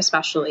with River,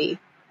 especially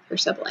her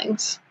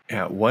siblings.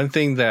 Yeah, one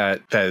thing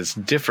that is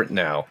different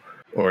now,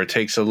 or it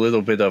takes a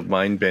little bit of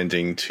mind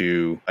bending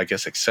to, I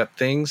guess, accept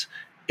things,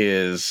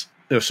 is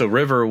so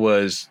River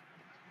was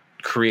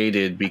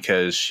created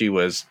because she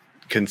was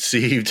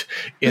conceived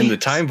in the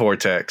time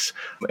vortex,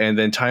 and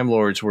then Time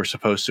Lords were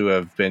supposed to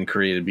have been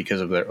created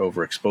because of their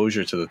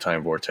overexposure to the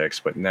time vortex,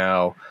 but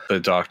now the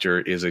Doctor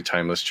is a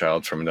timeless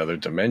child from another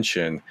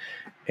dimension,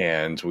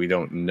 and we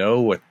don't know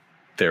what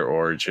their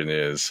origin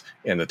is,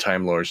 and the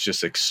Time Lords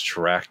just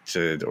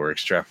extracted or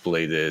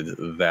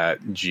extrapolated that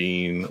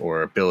gene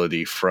or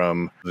ability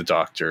from the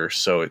Doctor.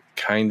 So it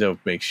kind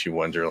of makes you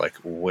wonder, like,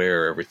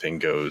 where everything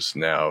goes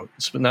now.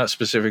 It's not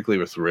specifically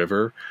with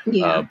River,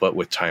 but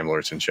with Time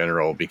Lords in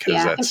general,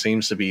 because that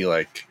seems to be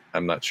like,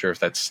 I'm not sure if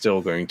that's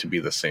still going to be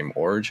the same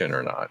origin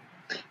or not.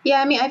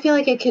 Yeah, I mean, I feel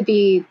like it could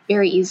be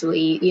very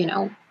easily,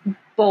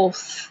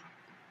 both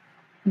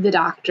the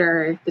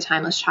Doctor, the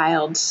Timeless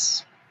Child,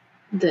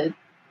 the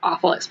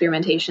awful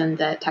experimentation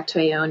that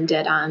Tecteun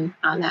did on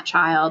that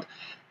child,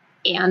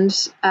 and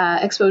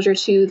exposure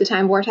to the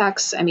time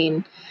vortex. I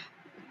mean,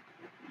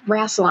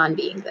 Rassilon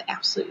being the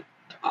absolute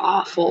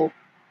awful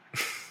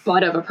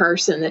butt of a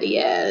person that he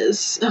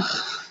is.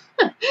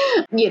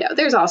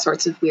 There's all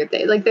sorts of weird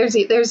things. Like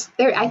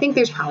I think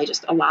there's probably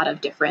just a lot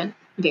of different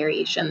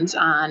variations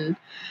on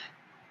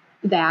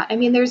that. I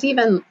mean, there's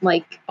even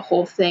like a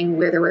whole thing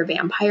where there were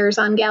vampires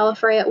on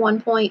Gallifrey at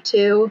one point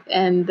too,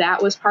 and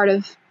that was part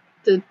of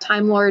the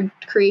Time Lord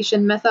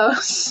creation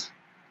mythos.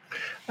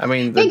 I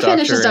mean, Big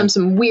Finish has done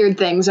some weird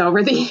things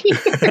over the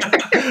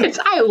years.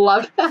 I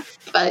love that,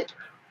 but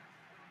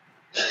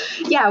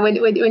yeah, when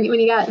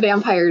you got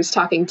vampires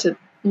talking to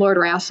Lord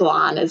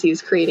Rassilon as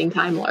he's creating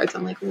Time Lords,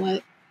 I'm like,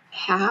 what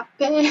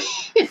happened?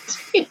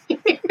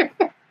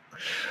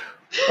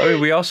 I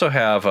mean, we also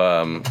have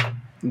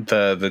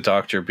the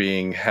Doctor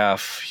being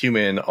half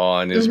human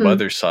on his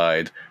mother's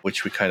side,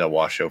 which we kind of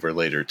wash over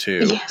later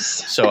too. Yes.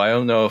 So I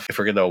don't know if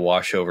we're going to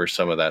wash over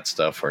some of that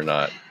stuff or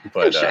not.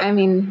 But sure. I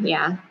mean,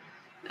 yeah,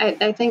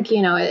 I think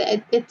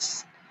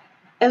it's,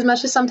 as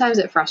much as sometimes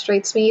it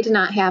frustrates me to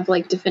not have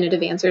like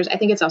definitive answers, I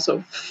think it's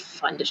also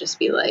fun to just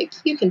be like,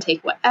 you can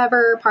take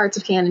whatever parts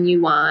of canon you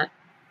want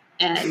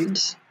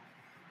and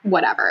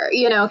whatever,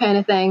 kind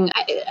of thing.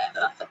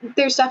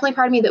 There's definitely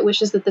part of me that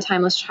wishes that the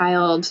Timeless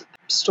Child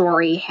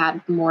story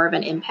had more of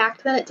an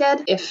impact than it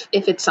did. If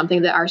it's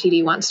something that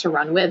RTD wants to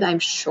run with, I'm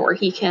sure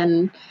he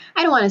can.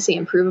 I don't want to say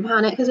improve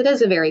upon it, because it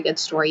is a very good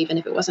story, even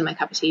if it wasn't my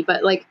cup of tea.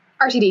 But like,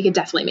 RTD could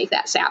definitely make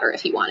that sadder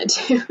if he wanted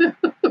to.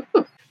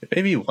 It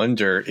made me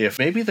wonder if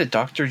maybe the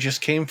Doctor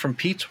just came from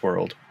Pete's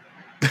world.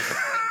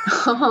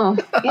 Oh,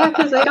 yeah,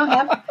 because they don't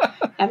have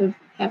a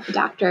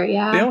doctor.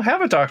 Yeah, they don't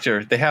have a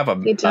doctor. They have a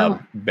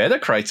Meta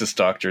Crisis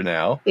Doctor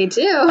now. They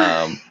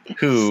do.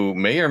 Who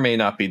may or may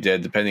not be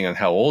dead, depending on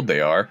how old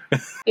they are.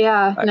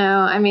 Yeah, no,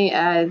 I mean,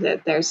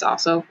 there's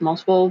also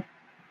multiple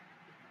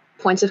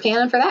points of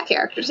canon for that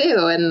character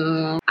too,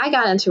 and I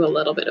got into a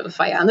little bit of a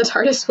fight on the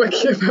TARDIS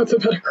wiki about the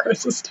Meta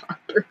Crisis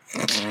Doctor.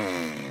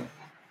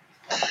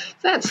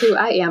 That's who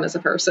I am as a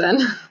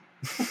person.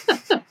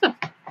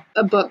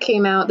 A book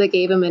came out that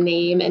gave him a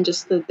name, and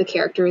just the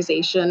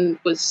characterization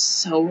was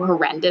so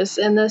horrendous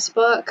in this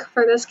book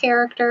for this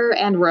character,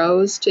 and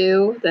Rose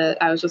too,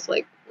 that I was just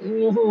like,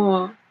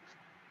 oh.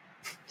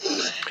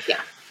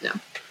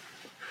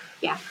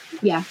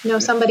 No,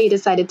 somebody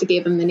decided to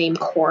give him the name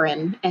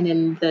Corin, and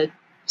in the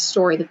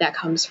story that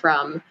comes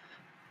from,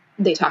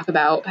 they talk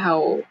about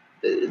how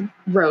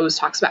Rose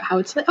talks about how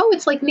it's like,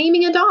 it's like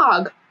naming a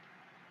dog.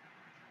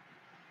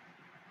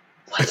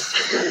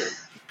 What?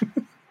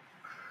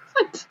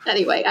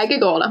 Anyway, I could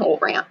go on a whole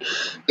rant,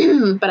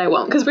 but I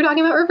won't, because we're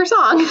talking about River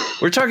Song.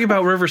 We're talking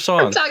about River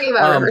Song. We're talking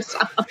about River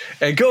Song.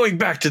 And going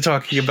back to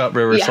talking about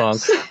River Song.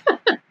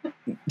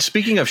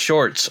 Speaking of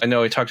shorts, I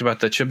know I talked about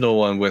the Chibnall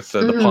one with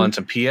the Ponds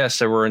and PS.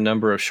 There were a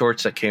number of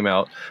shorts that came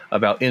out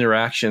about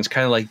interactions,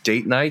 kind of like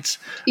date nights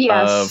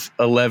of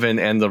Eleven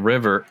and the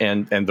River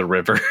and the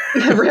River.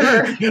 The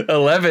River.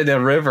 11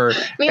 and River.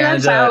 I mean,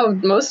 that's how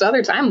most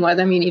other time was.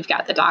 I mean, you've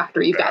got the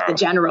Doctor, you've got the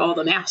General,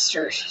 the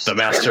Master. The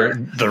Master,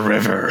 the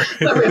River.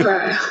 The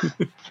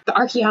River. The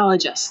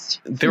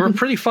Archaeologist. They were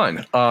pretty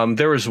fun.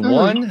 There was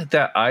one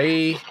that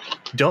I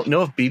don't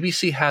know if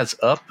BBC has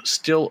up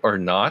still or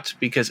not,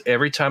 because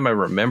every time I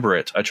remember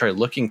it, I try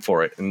looking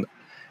for it, and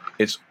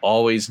it's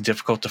always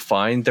difficult to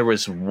find. There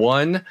was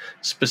one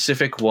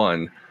specific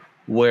one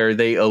where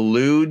they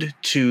allude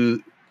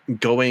to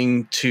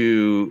going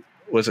to,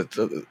 was it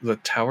the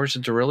Towers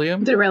of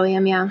Darillium?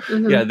 Darillium, yeah.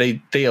 Mm-hmm. Yeah,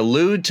 they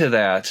allude to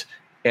that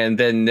and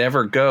then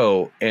never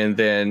go. And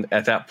then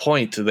at that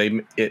point,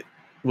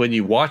 when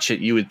you watch it,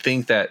 you would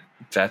think that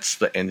that's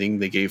the ending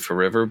they gave for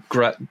River.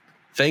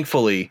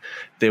 Thankfully,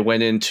 they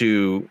went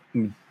into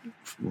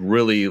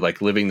really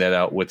like living that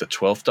out with the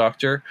 12th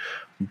Doctor,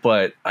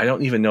 but I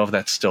don't even know if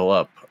that's still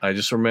up. I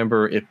just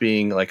remember it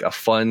being like a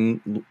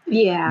fun,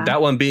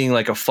 that one being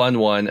like a fun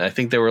one. I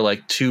think there were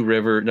like two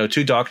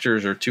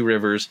Doctors or two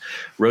Rivers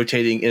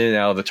rotating in and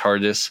out of the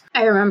TARDIS.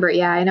 I remember,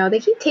 I know. They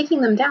keep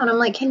taking them down. I'm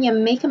like, can you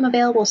make them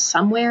available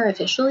somewhere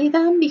officially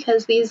then?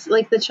 Because these,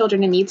 like the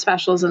Children in Need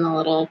specials and the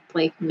little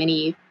like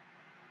mini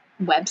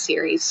web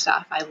series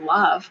stuff I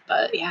love,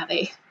 but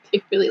they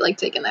really like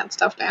taking that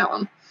stuff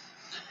down.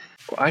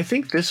 I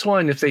think this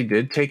one, if they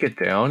did take it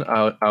down,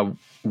 I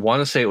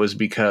want to say it was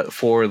because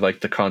for like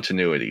the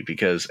continuity,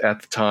 because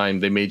at the time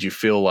they made you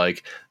feel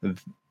like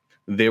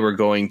they were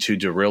going to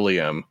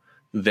Darillium,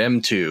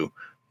 them two,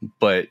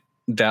 but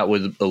that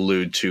would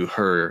allude to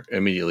her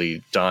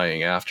immediately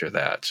dying after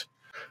that.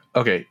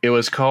 Okay, it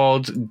was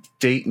called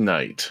Date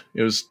Night.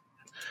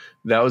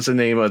 That was the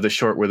name of the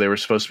short where they were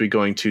supposed to be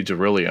going to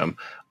Darillium.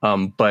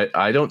 But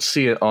I don't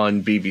see it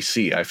on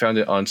BBC. I found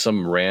it on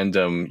some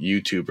random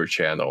YouTuber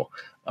channel.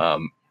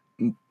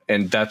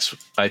 And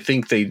I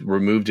think they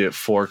removed it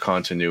for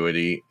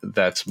continuity.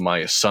 That's my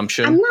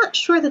assumption. I'm not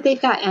sure that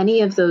they've got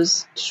any of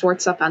those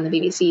shorts up on the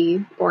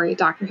BBC or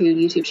Doctor Who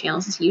YouTube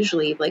channels. It's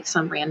usually like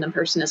some random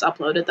person has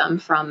uploaded them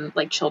from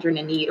like Children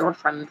in Need or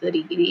from the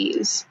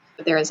DVDs.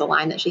 But there is a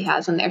line that she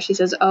has in there. She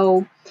says,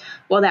 "Oh,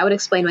 well, that would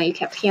explain why you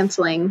kept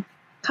canceling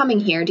coming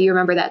here. Do you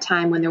remember that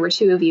time when there were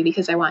two of you?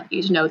 Because I want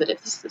you to know that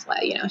if this is,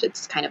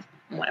 it's kind of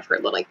one of her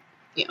little, like,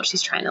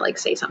 she's trying to like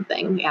say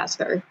something as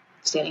they're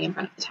standing in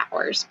front of the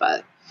towers."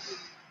 But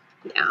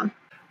yeah.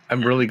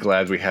 I'm really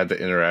glad we had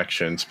the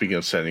interaction, speaking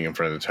of standing in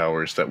front of the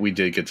towers, that we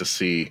did get to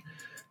see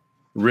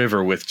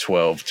River with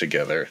 12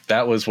 together.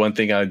 That was one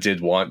thing I did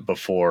want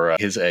before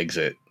his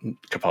exit,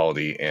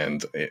 Capaldi,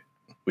 and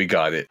we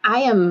got it.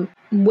 I am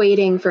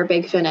waiting for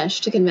Big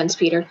Finish to convince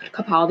Peter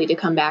Capaldi to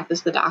come back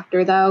as the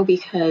Doctor, though,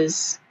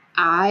 because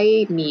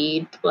I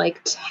need like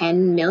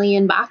 10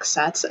 million box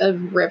sets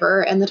of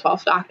River and the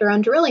 12th Doctor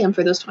on Darillium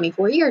for those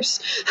 24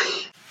 years.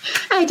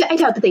 I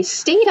doubt that they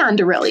stayed on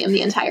Darillium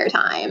the entire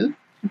time,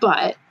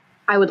 but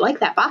I would like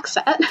that box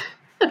set.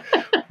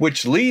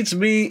 Which leads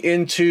me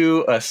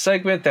into a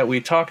segment that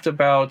we talked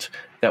about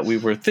that we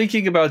were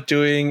thinking about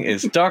doing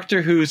is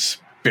Doctor Who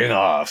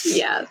spin-offs.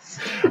 Yes.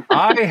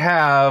 I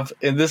have,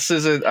 and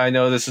I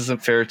know this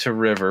isn't fair to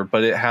River,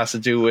 but it has to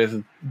do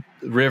with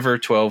River,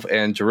 12,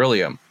 and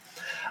Darillium.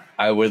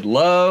 I would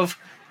love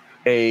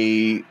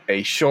a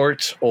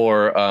short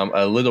or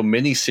a little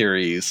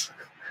mini-series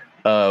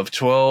of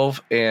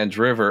 12 and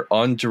River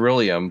on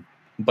Darillium,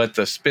 but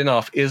the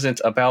spin-off isn't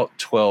about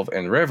 12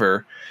 and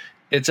River.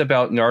 It's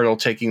about Nardole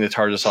taking the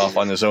TARDIS off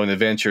on his own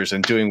adventures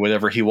and doing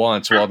whatever he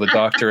wants while the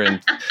Doctor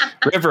and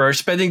River are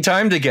spending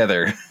time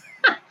together.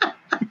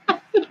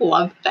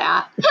 Love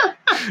that.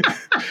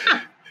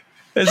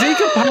 As he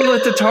can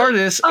pilot the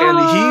TARDIS and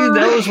he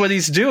knows what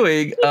he's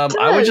doing,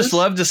 I would just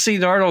love to see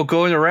Nardole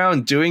going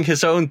around doing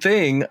his own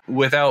thing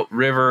without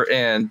River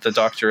and the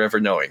Doctor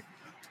ever knowing.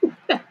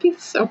 That'd be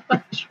so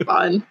much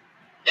fun.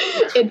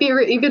 It'd be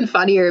even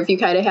funnier if you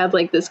kind of had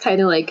like this kind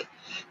of like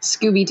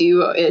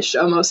Scooby-Doo-ish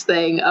almost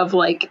thing of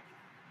like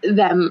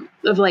them,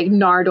 of like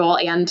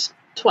Nardole and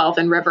 12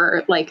 and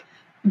River like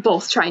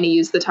both trying to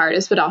use the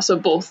TARDIS, but also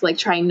both like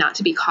trying not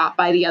to be caught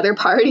by the other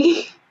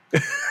party.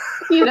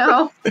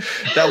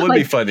 That would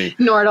be funny.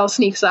 Nardole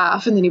sneaks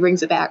off and then he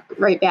brings it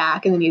right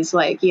back, and then he's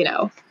like,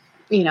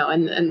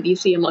 and you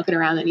see him looking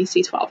around and you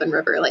see 12 and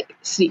River like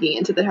sneaking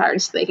into the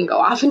TARDIS so they can go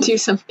off and do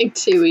something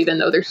too, even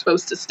though they're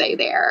supposed to stay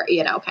there,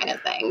 kind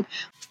of thing.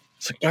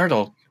 It's like,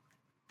 Nardole,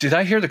 did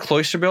I hear the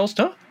cloister bells?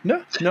 No.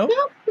 What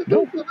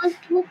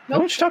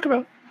you talk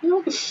about?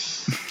 No.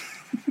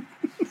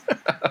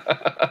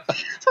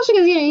 Especially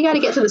because, you got to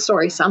get to the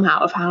story somehow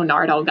of how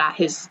Nardole got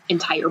his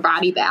entire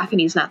body back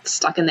and he's not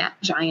stuck in that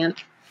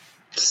giant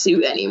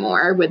suit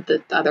anymore with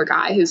the other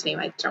guy whose name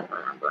I don't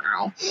remember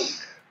now.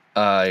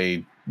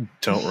 I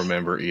don't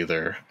remember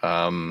either.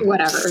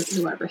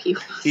 Whoever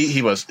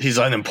he was. He's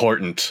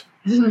unimportant.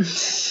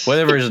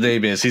 Whatever his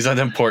name is, he's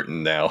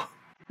unimportant now.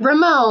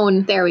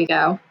 Ramon, there we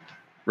go.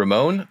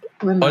 Ramon?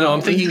 Oh no,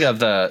 I'm thinking of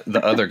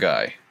the other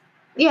guy.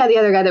 Yeah, the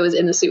other guy that was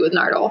in the suit with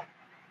Nardole.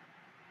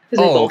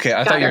 Oh, okay.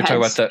 I thought you were talking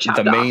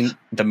about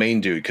the main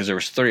dude, because there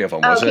was three of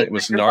them, wasn't it? It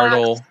was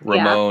Nardole,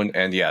 Ramon,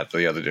 and the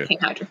other dude. King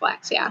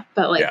Hydroflax, yeah.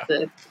 But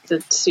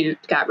the suit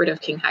got rid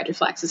of King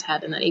Hydroflax's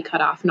head, and then he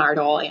cut off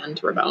Nardole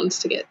and Ramon's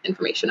to get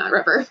information on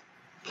River.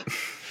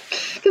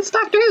 It's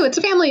Doctor Who. It's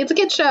a family. It's a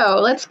kid show.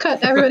 Let's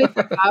cut everybody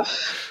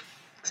off,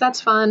 because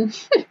that's fun.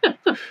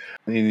 I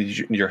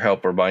need your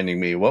help reminding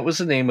me. What was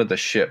the name of the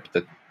ship?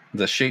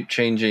 The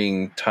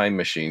shape-changing time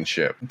machine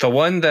ship. The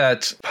one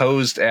that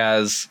posed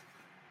as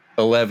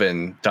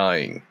 11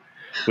 dying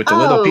with the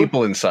little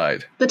people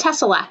inside. The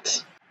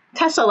Tessellect.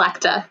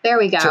 Tesselecta. There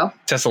we go.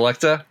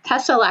 Tesselecta?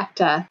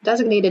 Tesselecta.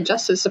 Designated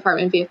Justice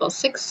Department Vehicle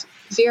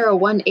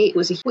 6018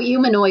 was a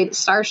humanoid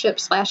starship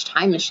 /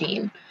 time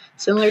machine,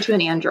 similar to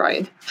an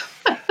android.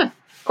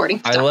 According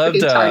to Doctor Who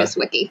TARDIS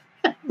Wiki.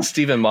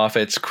 Stephen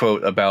Moffat's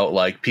quote about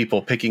like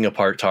people picking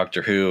apart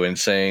Doctor Who and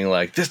saying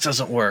like, this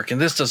doesn't work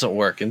and this doesn't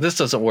work and this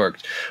doesn't work.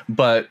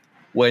 But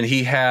when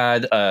he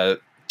had a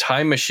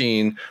time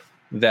machine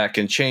that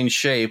can change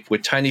shape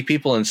with tiny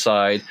people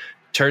inside,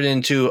 turn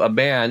into a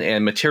man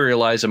and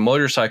materialize a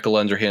motorcycle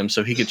under him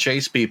so he could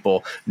chase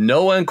people,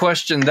 no one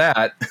questioned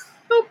that.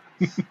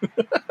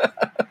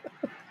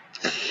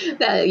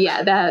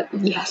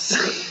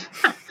 Yes.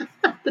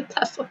 The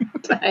Tesla.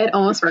 I had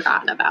almost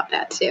forgotten about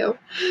that too.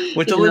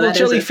 With the little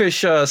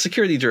jellyfish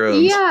security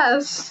drones.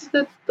 Yes,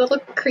 the little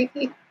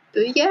creepy.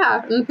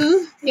 Yeah,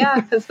 yeah,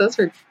 because those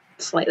were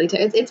slightly.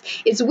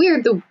 It's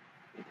weird. The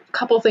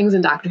couple things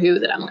in Doctor Who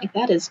that I'm like,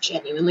 that is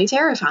genuinely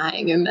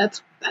terrifying, and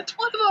that's one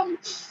of them.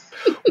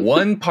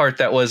 One part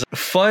that was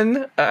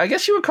fun, I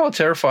guess you would call it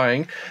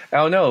terrifying. I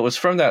don't know. It was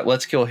from that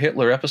Let's Kill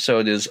Hitler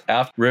episode. Is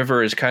after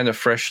River is kind of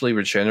freshly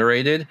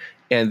regenerated,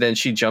 and then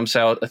she jumps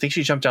out. I think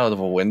she jumped out of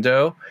a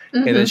window,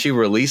 and then she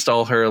released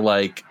all her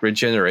like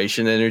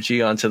regeneration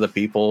energy onto the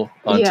people,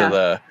 onto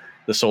the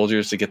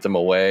soldiers to get them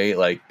away.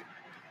 Like,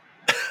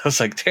 I was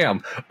like,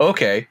 damn,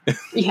 okay.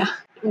 Yeah.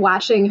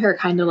 Watching her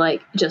kind of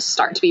like just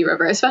start to be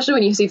River, especially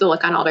when you see the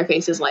look on all their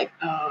faces, like,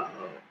 oh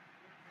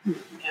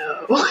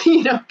no,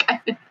 you know,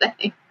 kind of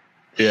thing.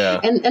 Yeah.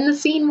 And the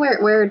scene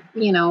where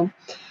you know,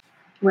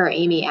 where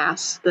Amy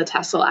asks the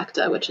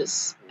Tesselecta, which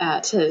is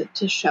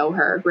to show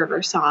her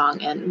River's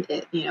song, and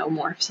it, you know,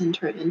 morphs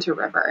into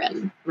River,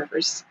 and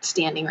River's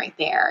standing right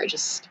there.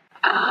 Just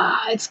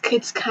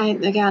it's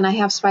kind, again, I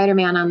have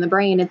Spider-Man on the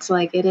brain. It's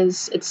like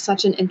it's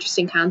such an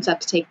interesting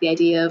concept to take the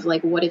idea of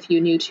like, what if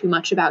you knew too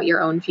much about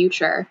your own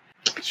future?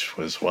 Which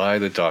was why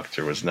the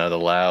Doctor was not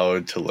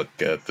allowed to look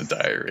at the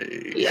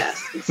diary.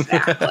 Yes,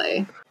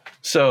 exactly.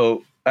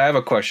 So I have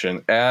a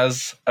question.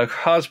 As a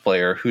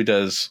cosplayer who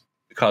does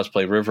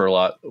cosplay River a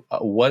lot,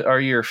 what are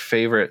your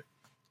favorite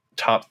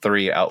top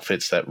 3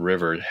 outfits that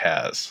River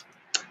has?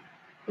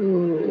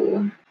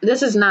 Ooh,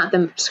 this is not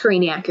the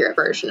screen accurate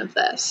version of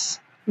this,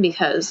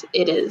 because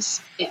it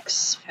is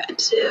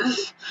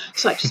expensive.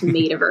 So I just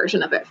made a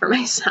version of it for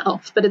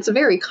myself, but it's a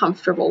very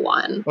comfortable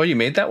one. Oh, you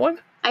made that one?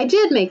 I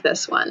did make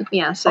this one.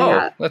 Yes.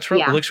 It looks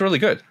really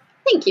good.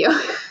 Thank you.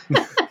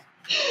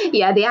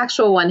 Yeah, the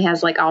actual one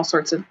has like all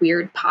sorts of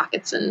weird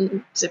pockets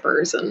and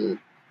zippers and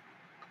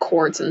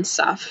cords and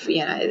stuff.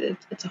 Yeah,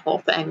 it's a whole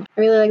thing.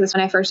 I really like this.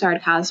 When I first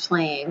started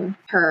cosplaying,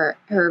 her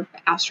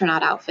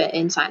astronaut outfit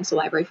in Science of the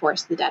Library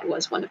Force of the Dead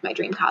was one of my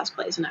dream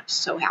cosplays, and I was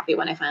so happy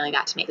when I finally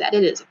got to make that.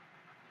 It is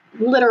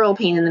literal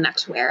pain in the neck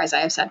to wear, as I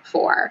have said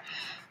before,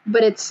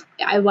 but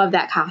I love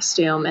that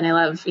costume, and I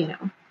love, you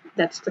know,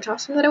 that's the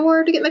costume that I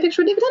wore to get my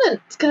picture with David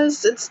Tennant,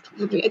 because it's,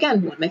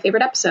 again, one of my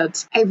favorite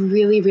episodes. I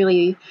really,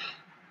 really,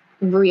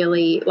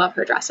 really love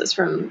her dresses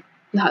from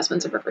the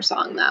Husbands of River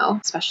Song, though,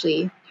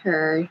 especially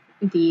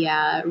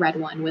the red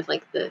one with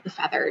like the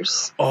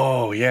feathers.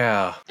 Oh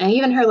yeah. And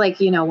even her, like,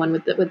 you know, one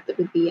with the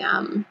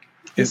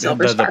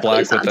silver the black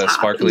with the top.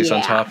 sparklies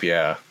on top.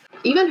 Yeah.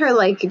 Even her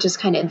like just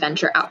kind of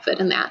adventure outfit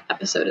in that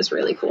episode is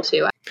really cool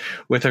too.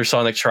 With her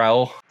sonic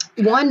trowel.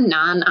 One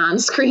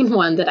non-on-screen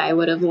one that I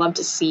would have loved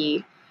to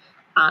see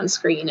on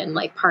screen, and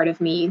like part of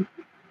me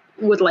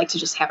would like to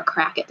just have a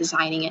crack at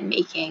designing and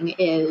making,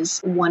 is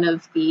one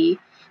of the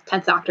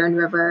 10th Doctor and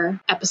River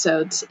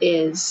episodes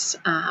is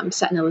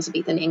set in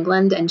Elizabethan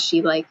England, and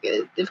she, like,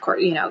 of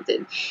course, you know,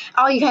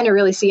 all you kind of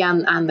really see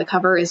on the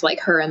cover is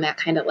like her in that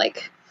kind of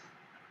like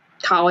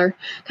collar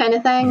kind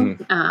of thing.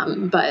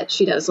 Mm-hmm. But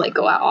she does like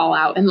go all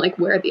out and like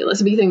wear the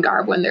Elizabethan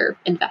garb when they're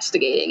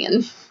investigating,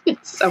 and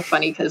it's so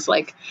funny because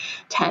like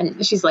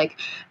she's like,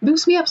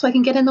 boost me up so I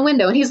can get in the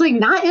window, and he's like,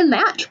 not in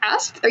that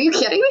dress, are you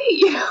kidding me?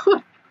 You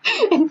know.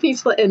 And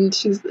he's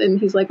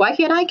like, why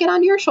can't I get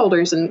on your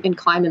shoulders and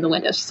climb in the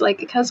window? She's like,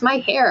 because my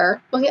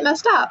hair will get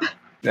messed up.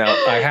 Now,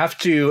 I have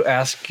to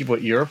ask you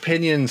what your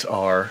opinions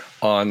are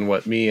on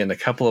what me and a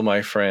couple of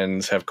my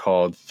friends have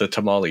called the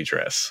tamale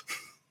dress.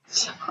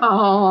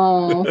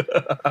 Oh,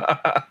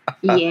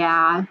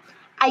 yeah.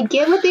 I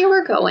get what they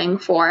were going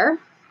for,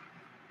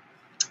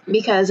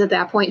 because at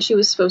that point she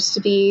was supposed to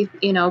be,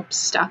 you know,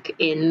 stuck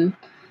in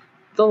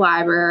the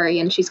library,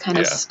 and she's kind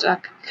of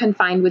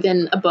confined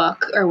within a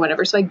book or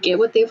whatever. So I get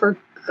what they were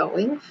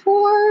going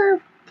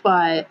for,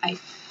 but I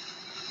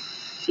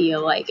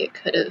feel like it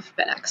could have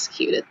been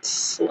executed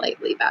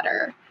slightly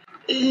better.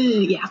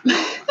 Yeah,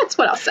 that's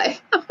what I'll say.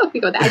 We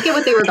go that. I get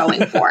what they were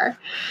going for,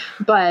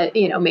 but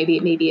you know,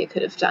 maybe it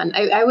could have done.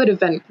 I would have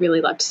been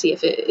really loved to see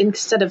if it,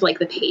 instead of like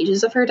the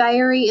pages of her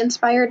diary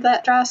inspired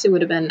that dress, it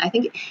would have been, I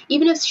think,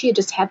 even if she had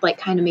just had like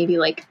kind of maybe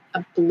like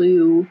a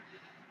blue,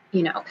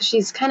 you know, because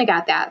she's kind of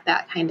got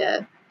that kind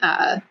of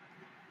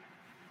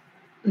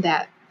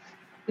that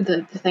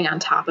the thing on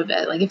top of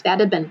it. Like if that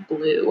had been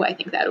blue, I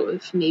think that would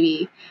have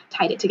maybe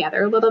tied it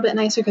together a little bit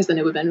nicer, because then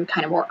it would have been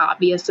kind of more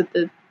obvious that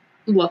the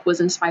look was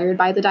inspired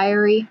by the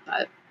diary.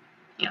 But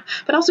yeah,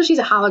 but also she's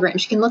a hologram.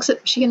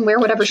 She can wear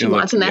whatever she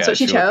wants, and that's what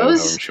she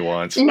chose. She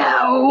wants.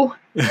 No,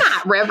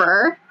 not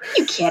River.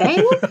 You kidding?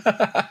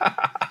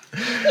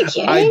 You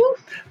kidding?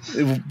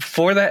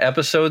 For that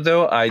episode,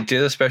 though, I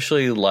did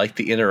especially like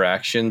the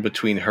interaction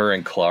between her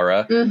and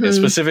Clara, and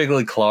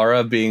specifically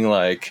Clara being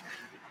like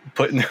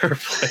put in her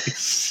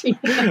place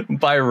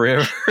by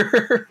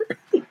River.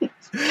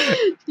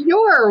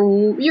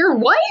 Your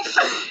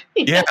wife?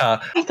 Yeah.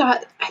 I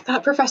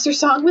thought Professor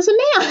Song was a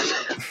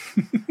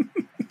man.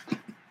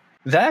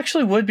 That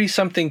actually would be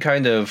something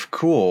kind of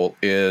cool,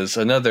 is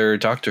another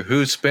Doctor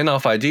Who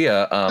spin-off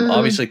idea.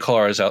 Obviously,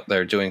 Clara's out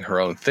there doing her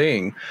own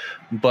thing,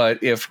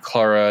 but if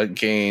Clara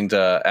gained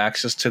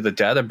access to the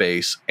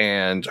database,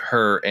 and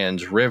her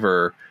and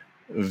River,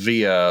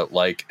 via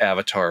like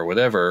Avatar or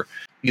whatever,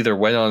 either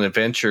went on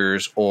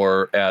adventures,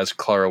 or as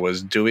Clara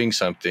was doing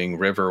something,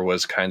 River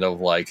was kind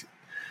of like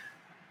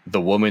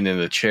the woman in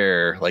the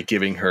chair, like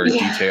giving her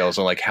details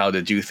on like how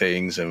to do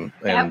things and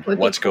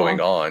what's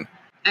going on.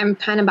 I'm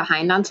kind of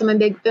behind on some of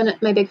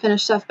my Big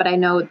Finish stuff, but I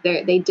know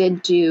they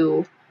did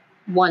do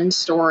one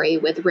story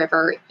with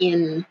River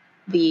in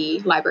the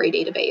library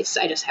database.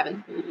 I just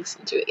haven't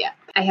listened to it yet.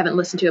 I haven't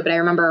listened to it, but I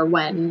remember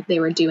when they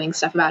were doing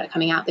stuff about it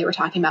coming out, they were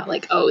talking about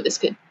like, oh, this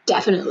could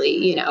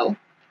definitely,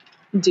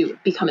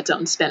 become its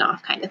own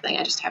spinoff kind of thing.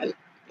 I just haven't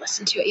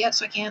listened to it yet,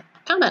 so I can't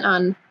comment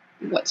on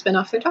what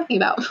spinoff they're talking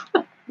about.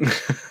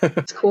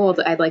 It's cool.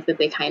 I like that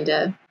they kind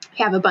of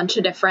have a bunch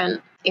of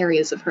different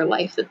areas of her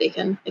life that they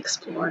can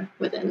explore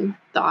within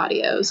the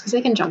audios, because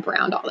they can jump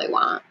around all they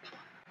want.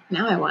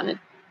 Now I want to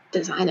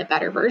design a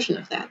better version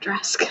of that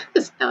dress,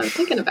 because now I'm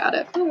thinking about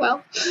it. Oh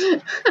well.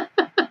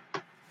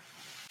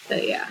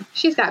 But yeah,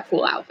 she's got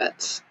cool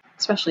outfits.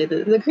 Especially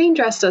the green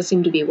dress does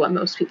seem to be what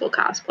most people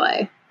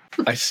cosplay.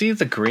 I see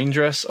the green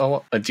dress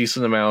a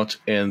decent amount,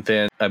 and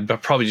then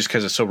probably just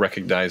because it's so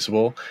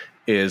recognizable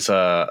is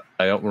I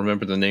don't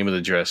remember the name of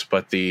the dress,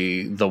 but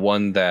the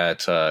one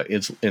that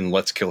is in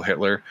Let's Kill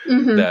Hitler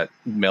that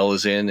Mel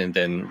is in and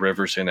then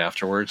River's in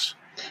afterwards.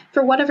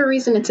 For whatever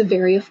reason, it's a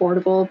very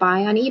affordable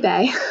buy on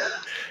eBay.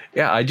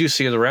 Yeah, I do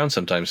see it around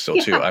sometimes still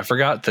too. I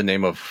forgot the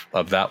name of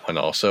that one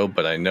also,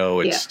 but I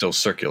know it still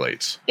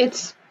circulates.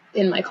 It's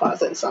in my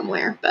closet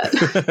somewhere, but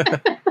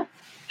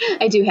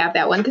I do have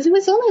that one because it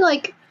was only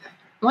like,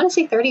 I want to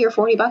say $30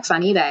 or $40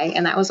 on eBay,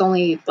 and that was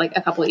only like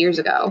a couple of years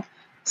ago.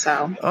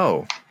 So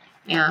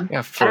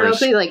yeah, for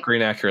a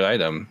green accurate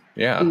item,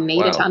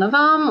 made a ton of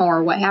them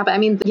or what happened. I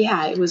mean,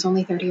 it was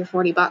only $30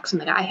 or $40,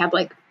 and the guy had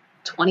like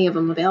 20 of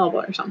them available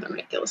or something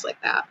ridiculous like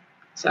that.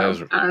 So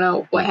I don't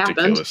know what happened.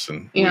 Ridiculous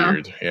and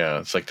weird. Yeah,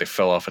 it's like they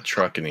fell off a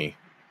truck and he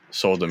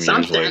sold them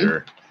years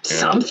later.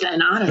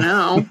 Something. I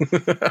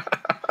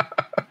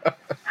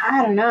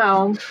don't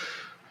know.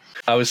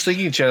 I was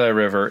thinking Jedi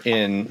River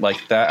in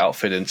like that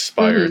outfit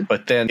inspired,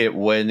 but then it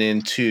went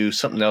into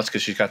something else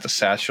because she's got the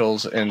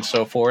satchels and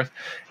so forth,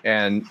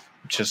 and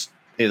just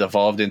it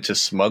evolved into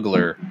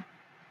Smuggler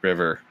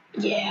River.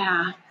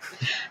 Yeah.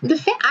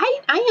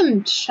 I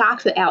am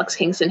shocked that Alex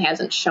Kingston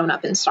hasn't shown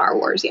up in Star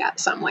Wars yet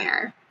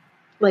somewhere.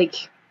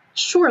 Like,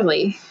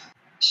 surely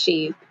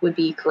she would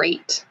be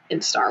great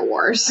in Star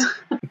Wars.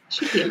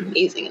 She'd be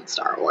amazing in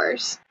Star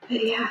Wars.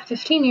 But yeah,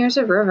 15 Years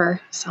of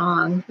River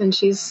song, and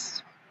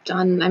she's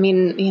done, I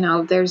mean,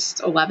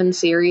 there's 11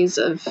 series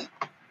of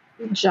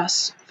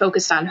just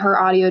focused on her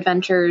audio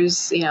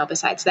adventures.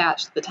 Besides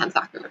that, the 10th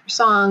Doctor River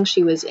song.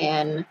 She was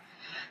in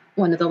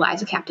one of the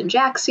Lives of Captain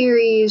Jack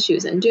series. She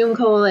was in Doom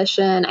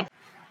Coalition.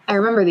 I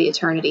remember the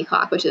Eternity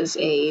Clock, which is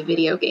a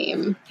video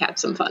game, had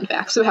some fun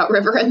facts about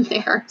River in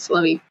there.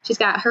 So she's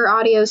got her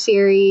audio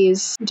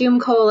series, Doom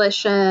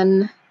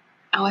Coalition.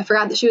 Oh, I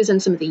forgot that she was in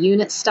some of the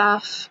unit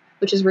stuff,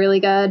 which is really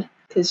good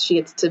because she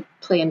gets to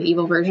play an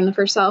evil version of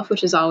herself,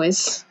 which is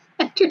always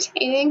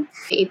entertaining.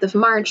 The 8th of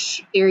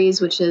March series,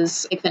 which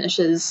is Big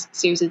Finish's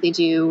series that they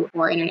do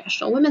for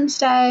International Women's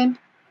Day.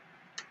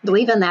 I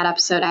believe in that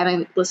episode, I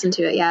haven't listened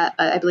to it yet,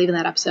 but I believe in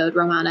that episode,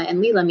 Romana and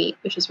Leela meet,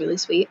 which is really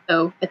sweet.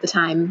 Though at the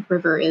time,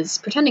 River is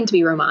pretending to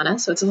be Romana,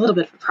 so it's a little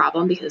bit of a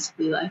problem because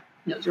Leela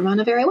knows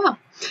Romana very well.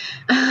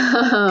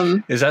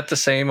 Is that the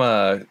same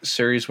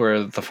series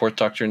where the 4th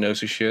Doctor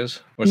knows who she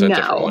is? Or is that a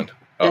different one?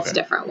 That's a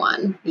different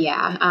one.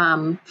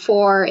 Yeah.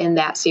 4 in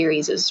that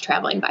series is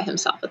traveling by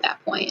himself at that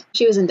point.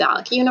 She was in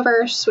Dalek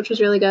Universe, which was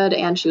really good,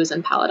 and she was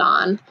in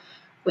Peladon,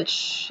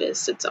 which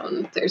is its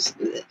own. There's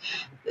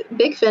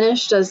Big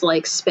Finish does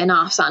like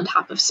spin-offs on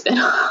top of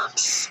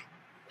spin-offs.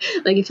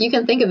 Like if you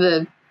can think of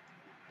a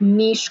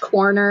niche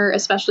corner,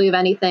 especially of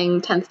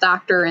anything 10th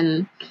Doctor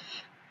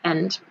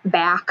and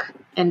back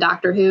and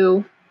Doctor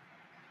Who,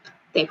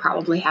 they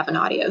probably have an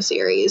audio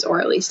series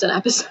or at least an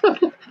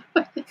episode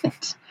of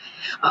it.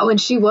 Oh,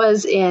 and she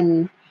was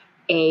in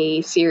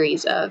a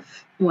series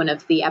of one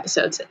of the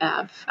episodes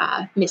of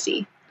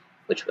Missy,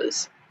 which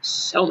was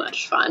so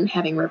much fun,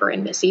 having River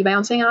and Missy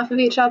bouncing off of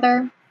each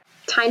other.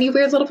 Tiny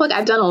weird little plug.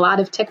 I've done a lot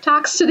of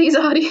TikToks to these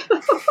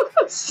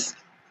audios.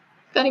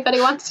 If anybody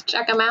wants to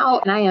check them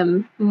out, and I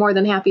am more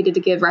than happy to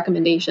give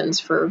recommendations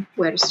for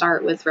where to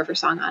start with River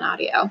Song on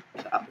audio.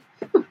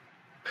 So.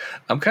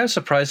 I'm kind of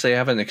surprised they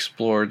haven't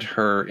explored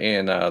her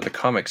in the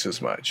comics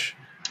as much.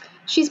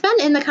 She's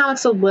been in the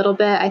comics a little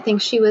bit. I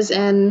think she was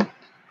in...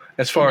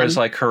 As far as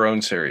like her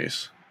own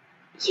series.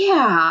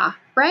 Yeah,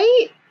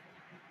 right?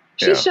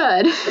 She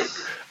should.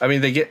 I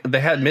mean,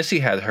 Missy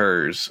had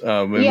hers.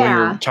 When we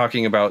were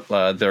talking about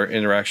their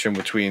interaction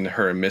between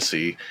her and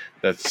Missy,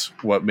 that's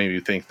what made me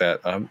think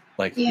that,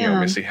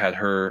 Missy had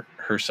her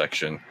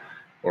section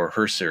or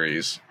her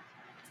series.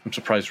 I'm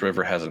surprised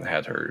River hasn't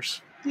had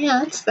hers.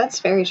 Yeah, that's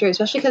very true,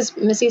 especially because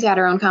Missy's had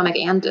her own comic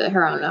and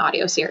her own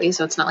audio series,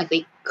 so it's not like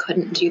they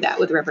couldn't do that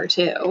with River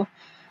too.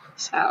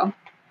 So, I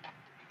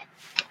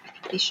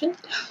think they should.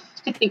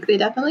 I think they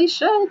definitely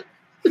should.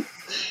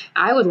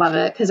 I would love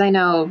it, because I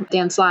know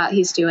Dan Slott,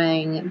 he's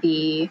doing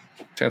the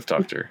 10th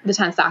Doctor. The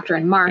 10th Doctor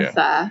and Martha.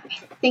 Yeah.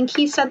 I think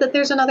he said that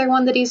there's another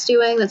one that he's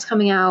doing that's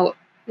coming out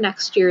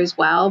next year as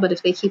well, but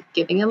if they keep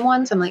giving him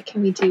ones, I'm like,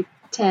 can we do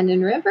 10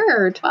 in River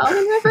or 12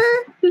 in River,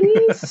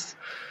 please.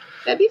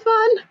 That'd be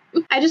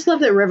fun. I just love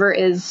that River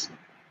is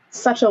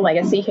such a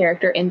legacy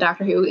character in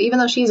Doctor Who, even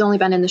though she's only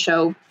been in the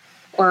show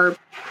or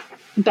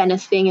been a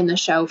thing in the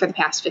show for the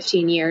past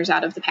 15 years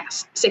out of the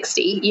past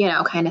 60,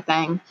 kind of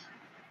thing.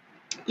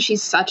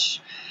 She's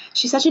such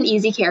an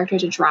easy character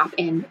to drop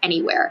in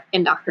anywhere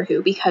in Doctor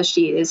Who because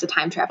she is a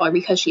time traveler,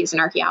 because she is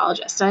an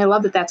archaeologist. And I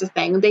love that that's a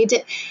thing.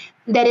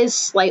 That is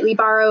slightly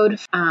borrowed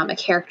a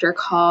character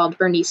called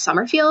Bernice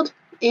Summerfield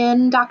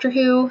in Doctor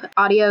Who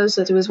audios.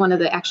 That was one of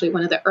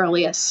the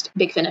earliest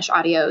Big Finish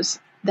audios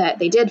that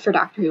they did for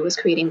Doctor Who, was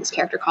creating this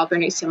character called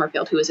Bernice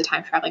Summerfield, who is a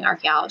time traveling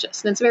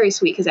archaeologist. And it's very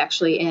sweet because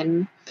actually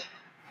in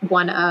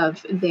one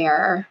of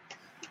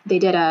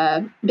Big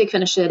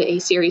Finish did a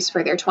series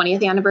for their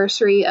 20th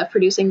anniversary of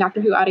producing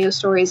Doctor Who audio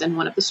stories, and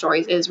one of the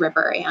stories is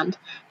River and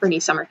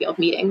Bernice Summerfield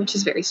meeting, which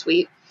is very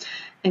sweet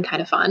and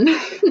kind of fun,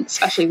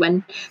 especially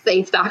when the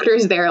Eighth Doctor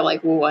is there,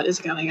 like, what is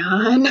going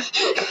on?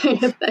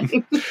 Kind of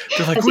thing.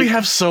 They're like, we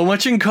have so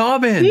much in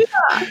common.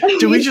 Yeah.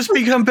 Do we just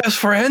become best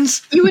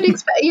friends? You would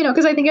expect,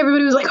 because I think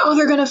everybody was like, oh,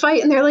 they're going to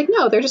fight. And they're like,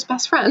 no, they're just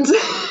best friends.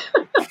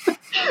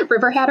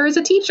 River had her as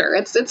a teacher.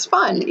 It's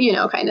fun,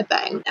 kind of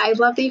thing. I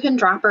love that you can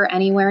drop her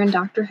anywhere in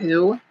Doctor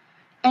Who.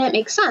 And it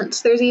makes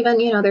sense. There's even,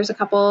 there's a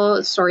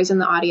couple stories in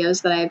the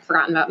audios that I'd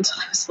forgotten about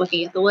until I was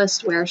looking at the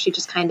list, where she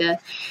just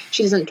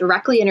she doesn't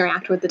directly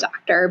interact with the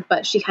Doctor,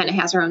 but she kind of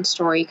has her own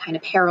story kind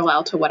of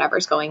parallel to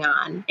whatever's going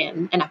on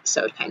in an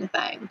episode kind of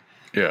thing.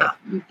 Yeah.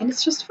 And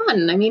it's just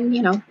fun. I mean,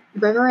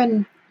 River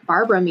and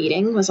Barbara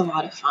meeting was a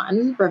lot of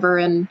fun. River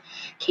and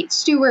Kate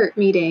Stewart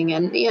meeting.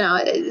 And,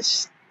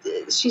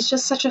 she's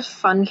just such a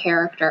fun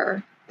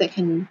character that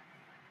can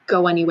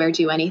go anywhere,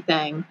 do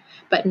anything,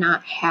 but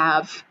not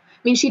have...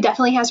 I mean, she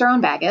definitely has her own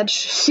baggage.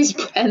 She's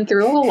been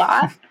through a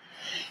lot.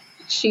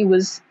 She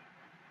was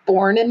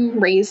born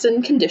and raised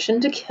and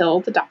conditioned to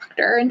kill the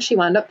Doctor, and she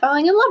wound up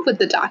falling in love with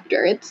the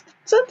Doctor.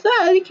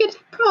 You could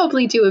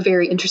probably do a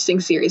very interesting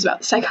series about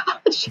the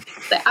psychology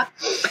of that.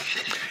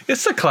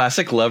 It's the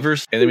classic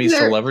lovers, enemies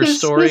to lovers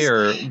story,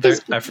 or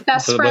his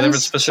best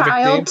friend's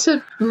child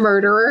to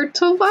murderer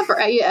to lover.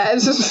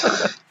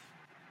 It's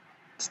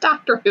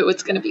Doctor Who.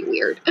 It's going to be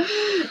weird.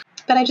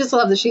 But I just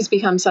love that she's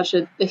become such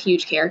a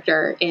huge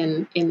character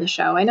in the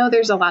show. I know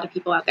there's a lot of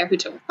people out there who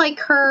don't like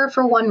her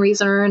for one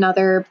reason or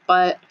another,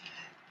 but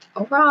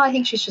overall, I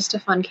think she's just a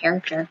fun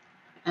character.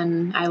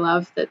 And I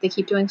love that they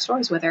keep doing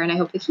stories with her, and I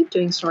hope they keep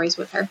doing stories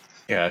with her.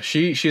 Yeah,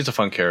 she's a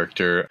fun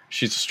character.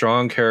 She's a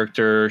strong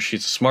character.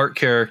 She's a smart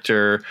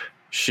character.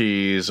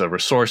 She's a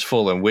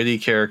resourceful and witty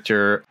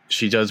character.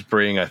 She does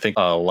bring, I think,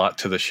 a lot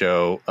to the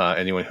show.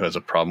 Anyone who has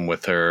a problem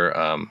with her,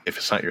 if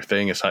it's not your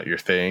thing, it's not your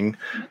thing.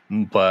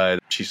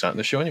 But she's not in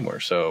the show anymore.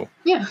 So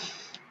yeah.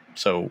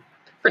 So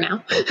for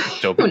now,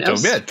 don't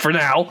admit. For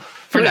now.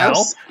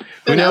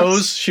 Who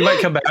knows? She might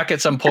come back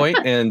at some point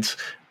and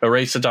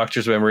erase the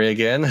Doctor's memory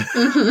again.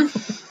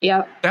 Mm-hmm.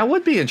 Yeah, that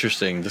would be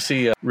interesting to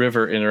see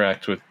River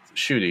interact with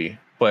Ncuti.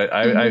 But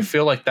I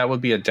feel like that would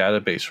be a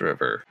database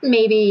River.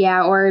 Maybe,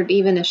 yeah. Or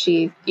even if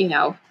she,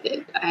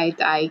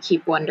 I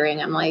keep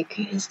wondering, I'm like,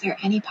 is there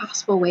any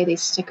possible way they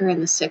stick her in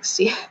the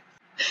 60th?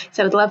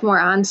 So I would love more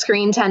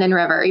on-screen 10 in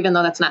River, even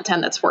though that's not 10,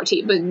 that's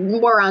 14. But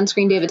more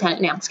on-screen David Tennant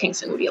and Alex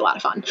Kingston would be a lot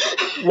of fun.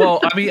 Well,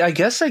 I mean, I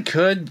guess I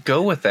could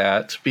go with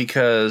that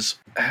because,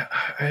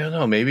 I don't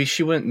know, maybe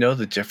she wouldn't know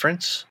the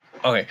difference.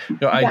 Okay,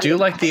 no, I do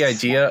like the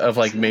idea of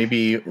like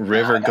maybe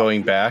River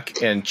going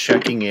back and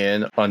checking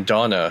in on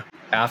Donna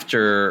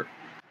after,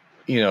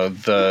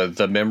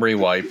 the memory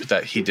wipe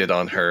that he did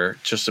on her,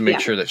 just to make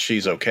sure that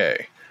she's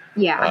okay.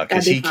 Yeah,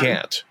 because he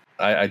can't.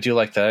 I do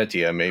like that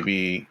idea.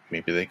 Maybe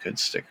they could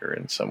stick her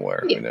in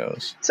somewhere. Yeah. Who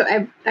knows? So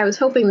I was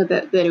hoping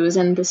that it was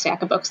in the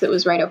stack of books that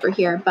was right over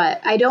here,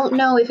 but I don't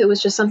know if it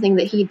was just something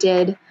that he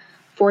did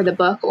for the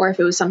book, or if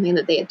it was something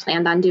that they had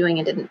planned on doing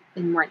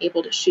and weren't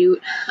able to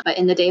shoot. But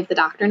in the Day of the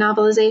Doctor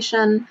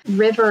novelization,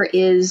 River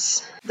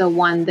is the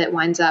one that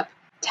winds up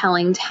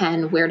telling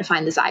 10 where to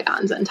find the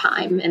Zygons in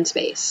time and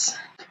space,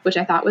 which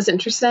I thought was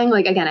interesting.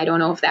 Like, again, I don't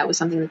know if that was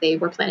something that they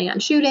were planning on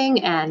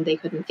shooting and they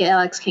couldn't get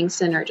Alex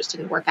Kingston, or it just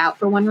didn't work out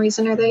for one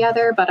reason or the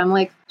other. But I'm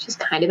like, she's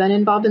kind of been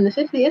involved in the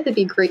 50th. It'd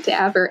be great to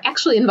have her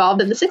actually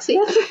involved in the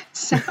 60th.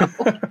 So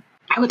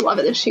I would love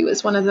it if she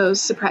was one of those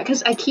surprise,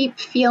 because I keep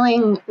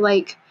feeling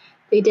like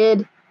they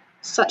did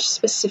such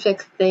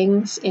specific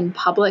things in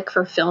public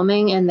for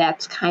filming, and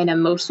that's kind of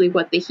mostly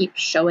what they keep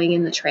showing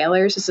in the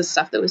trailers, is the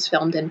stuff that was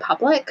filmed in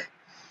public.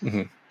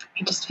 Mm-hmm.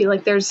 I just feel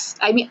like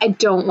I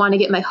don't want to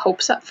get my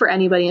hopes up for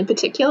anybody in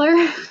particular,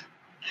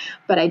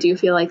 but I do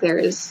feel like there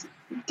is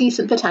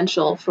decent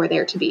potential for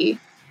there to be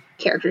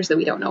characters that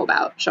we don't know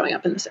about showing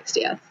up in the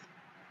 60th.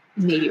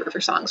 Maybe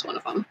River Song's one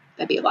of them.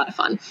 That'd be a lot of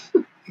fun.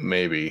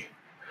 Maybe.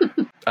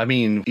 I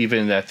mean,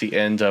 even at the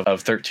end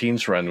of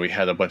 13's run, we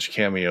had a bunch of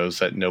cameos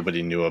that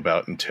nobody knew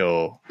about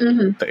until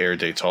the air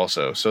dates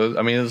also. So,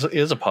 I mean, it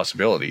is a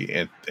possibility,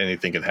 and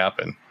anything could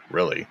happen,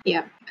 really.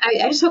 Yeah.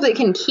 I just hope they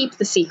can keep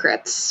the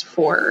secrets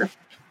for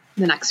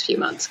the next few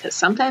months, because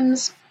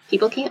sometimes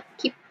people can't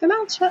keep their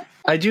mouths shut.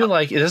 I do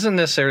like, it doesn't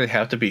necessarily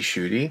have to be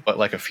shooty, but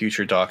like a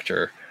future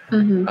Doctor,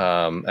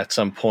 at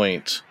some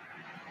point,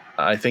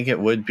 I think it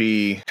would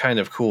be kind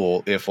of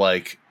cool if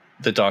like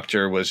the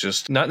Doctor was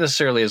just not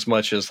necessarily as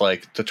much as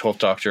like the 12th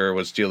Doctor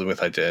was dealing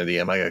with identity.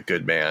 Am I a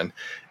good man?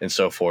 And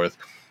so forth.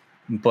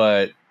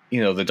 But,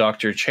 you know, the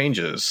Doctor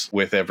changes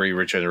with every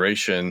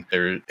regeneration.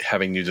 They're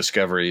having new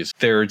discoveries.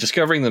 They're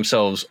discovering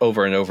themselves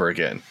over and over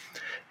again.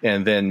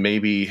 And then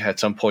maybe at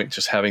some point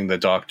just having the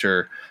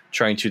Doctor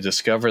trying to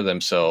discover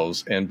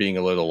themselves and being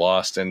a little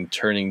lost and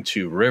turning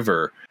to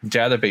River,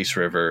 database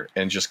River,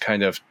 and just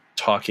kind of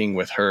talking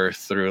with her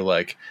through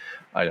like,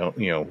 I don't,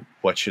 you know,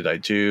 what should I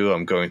do?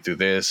 I'm going through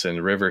this.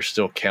 And River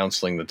still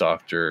counseling the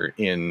Doctor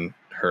in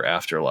her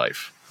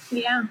afterlife.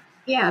 Yeah.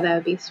 Yeah, that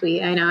would be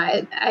sweet. I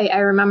know. I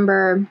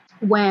remember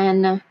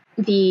when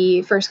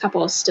the first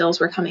couple of stills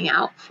were coming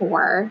out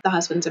for The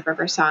Husbands of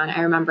River Song,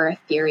 I remember a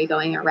theory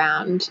going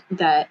around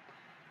that,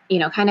 you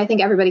know, I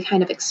think everybody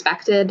kind of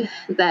expected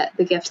that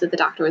the gift that the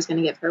Doctor was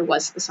going to give her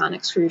was the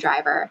sonic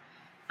screwdriver.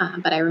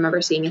 But I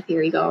remember seeing a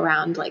theory go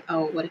around like,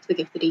 oh, what if the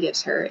gift that he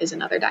gives her is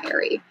another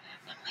diary?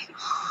 And I'm like,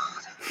 oh,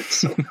 that's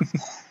so cool.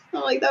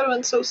 I'm like, that would have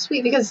been so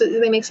sweet, because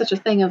they make such a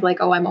thing of like,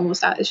 oh,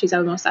 she's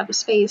almost out of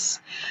space.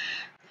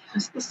 It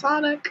was the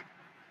sonic.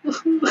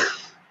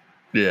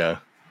 Yeah.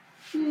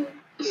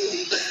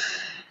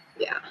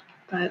 Yeah.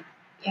 But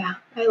yeah,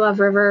 I love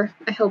River.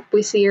 I hope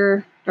we see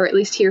her, or at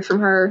least hear from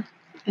her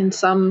in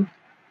some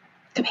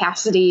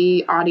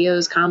capacity,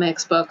 audios,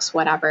 comics, books,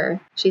 whatever.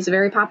 She's a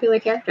very popular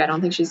character. I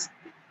don't think she's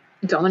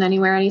going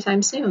anywhere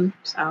anytime soon.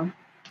 So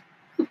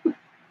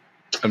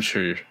I'm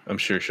sure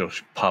she'll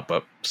pop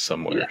up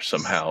somewhere,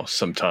 somehow,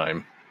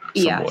 sometime,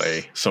 some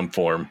way, some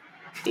form.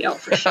 Yeah,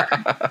 for sure.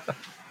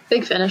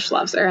 Big Finish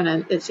loves her,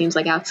 and it seems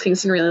like Alex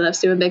Kingston really loves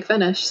doing Big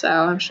Finish. So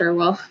I'm sure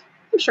we'll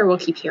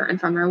keep hearing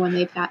from her when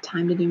they've got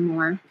time to do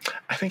more.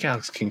 I think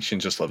Alex Kingston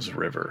just loves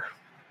River.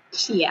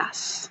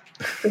 Yes,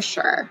 for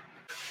sure.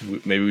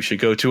 Maybe we should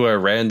go to a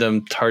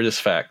random TARDIS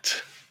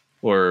fact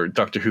or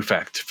Doctor Who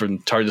fact from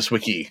TARDIS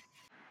Wiki.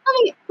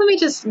 Let me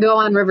just go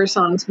on River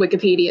Song's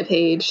Wikipedia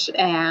page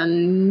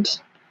and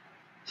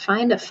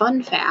find a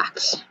fun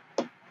fact.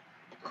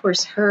 Of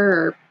course,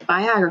 her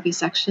biography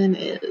section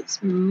is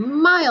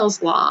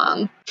miles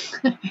long.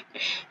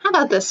 How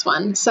about this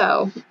one?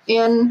 So,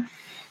 in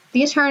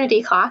The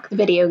Eternity Clock, the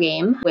video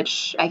game,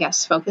 which I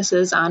guess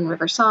focuses on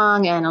River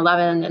Song and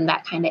 11 and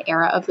that kind of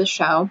era of the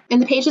show. In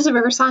the pages of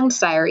River Song's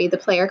diary, the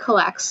player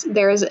collects,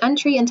 there is an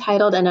entry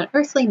entitled An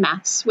Unearthly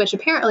Mess, which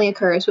apparently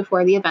occurs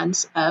before the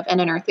events of An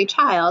Unearthly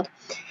Child.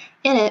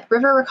 In it,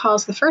 River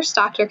recalls the first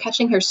Doctor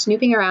catching her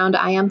snooping around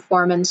I.M.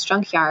 Foreman's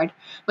junkyard.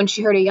 When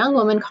she heard a young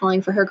woman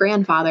calling for her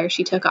grandfather,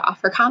 she took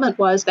off. Her comment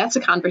was, that's a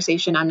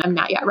conversation I'm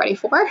not yet ready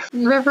for.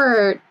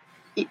 River,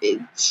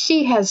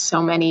 she has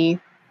so many...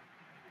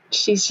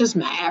 She's just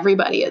met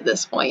everybody at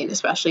this point,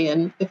 especially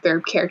if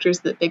they're characters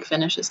that Big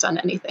Finish has done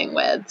anything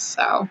with.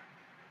 So,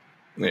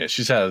 yeah,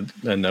 she's had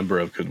a number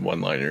of good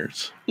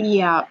one-liners.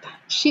 Yep,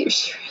 she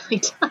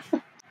really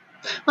does.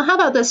 Well, how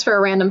about this for a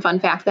random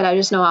fun fact that I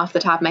just know off the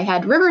top of my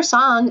head? River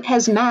Song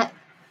has met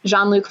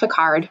Jean-Luc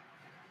Picard.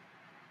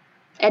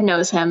 Ed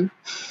knows him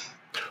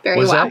very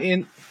well.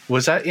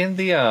 Was that in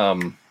the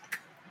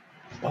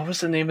what was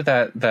the name of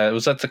that?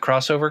 Was that the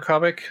crossover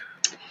comic?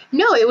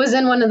 No, it was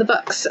in one of the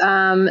books.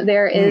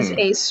 There is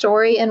a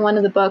story in one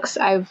of the books.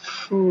 I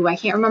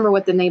can't remember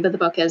what the name of the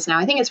book is now.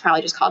 I think it's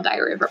probably just called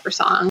Diary of River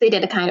Song. They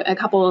did a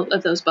couple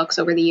of those books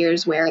over the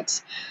years where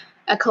it's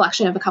a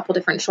collection of a couple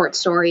different short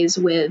stories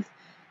with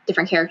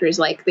different characters.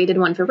 Like they did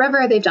one for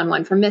River, they've done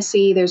one for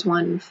Missy, there's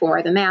one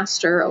for the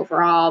Master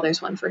overall,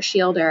 there's one for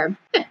Shielder.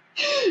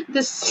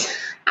 This,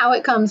 how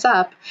it comes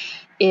up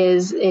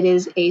is it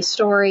is a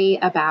story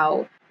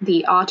about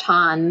the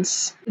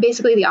Autons.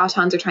 Basically, the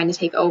Autons are trying to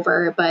take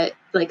over, but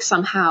like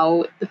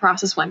somehow the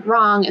process went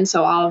wrong, and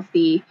so all of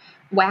the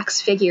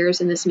wax figures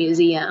in this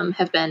museum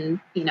have been,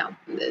 you know,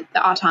 the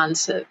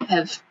Autons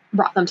have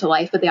brought them to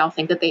life, but they all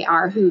think that they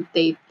are who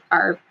they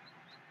are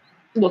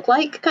look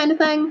like, kind of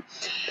thing.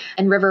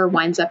 And River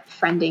winds up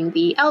befriending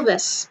the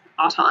Elvis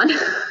Auton.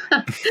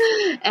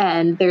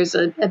 And there's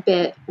a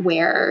bit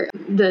where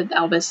the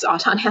Elvis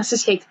Auton has to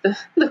take the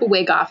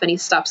wig off, and he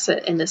stuffs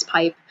it in this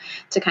pipe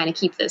to kind of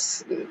keep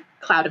this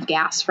cloud of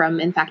gas from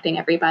infecting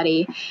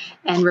everybody.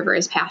 And River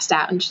is passed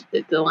out, and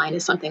the line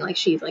is something like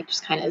she's like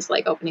just kind of is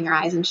like opening her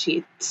eyes, and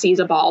she sees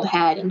a bald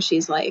head, and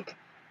she's like,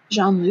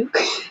 Jean-Luc.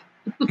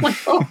 I'm like,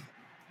 oh.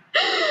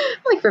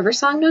 Like River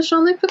Song knows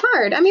Jean-Luc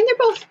Picard. I mean,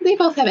 they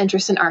both have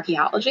interest in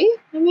archaeology.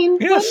 I mean,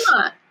 yes.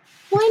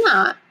 Why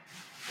not?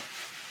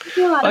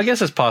 Well, I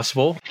guess it's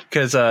possible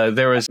because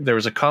there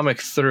was a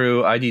comic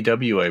through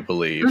IDW, I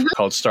believe,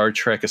 called Star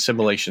Trek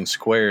Assimilation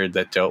Squared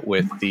that dealt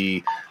with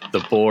the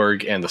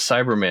Borg and the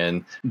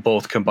Cybermen,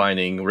 both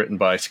combining, written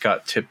by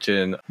Scott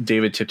Tipton,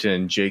 David Tipton,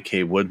 and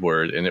J.K.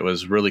 Woodward, and it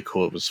was really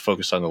cool. It was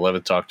focused on the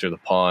 11th Doctor, the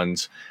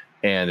Pawns,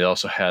 and it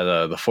also had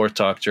the 4th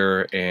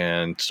Doctor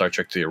and Star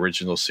Trek the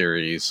original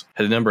series.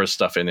 Had a number of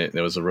stuff in it, and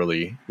it was a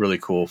really, really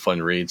cool,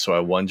 fun read. So I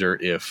wonder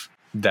if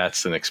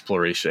that's an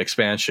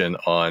expansion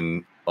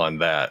on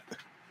that.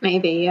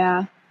 Maybe,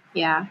 yeah.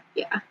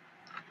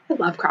 I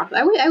love cross.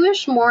 I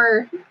wish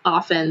more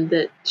often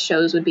that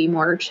shows would be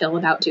more chill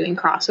about doing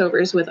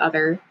crossovers with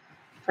other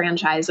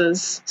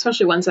franchises,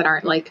 especially ones that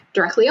aren't like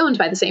directly owned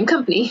by the same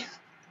company.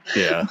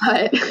 Yeah.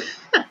 But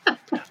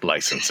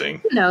licensing.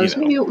 Who knows?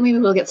 Maybe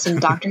we'll get some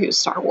Doctor Who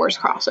Star Wars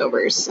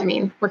crossovers. I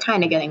mean, we're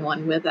kind of getting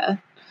one with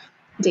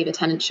David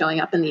Tennant showing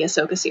up in the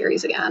Ahsoka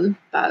series again,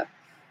 but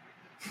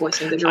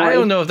voicing the droid. I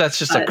don't know if that's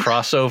just a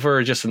crossover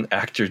or just an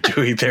actor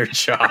doing their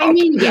job. I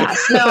mean,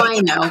 yes. No, I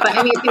know. But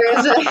I mean, there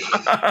is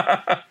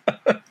a...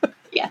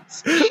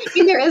 yes. I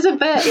mean, there is a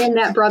bit in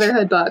that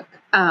Brotherhood book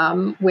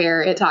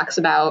where it talks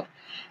about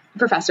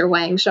Professor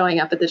Wang showing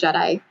up at the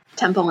Jedi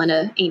Temple in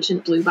an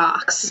ancient blue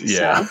box.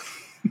 Yeah. So,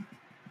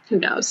 who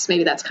knows?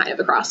 Maybe that's kind of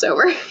a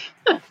crossover.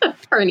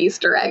 Or an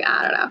Easter egg.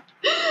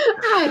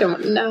 I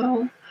don't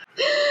know.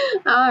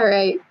 All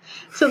right.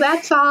 So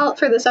that's all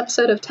for this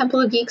episode of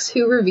Temple of Geeks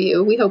Who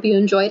Review. We hope you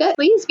enjoyed it.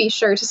 Please be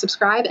sure to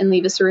subscribe and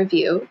leave us a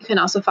review. You can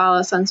also follow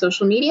us on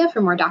social media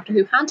for more Doctor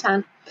Who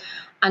content.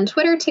 On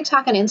Twitter,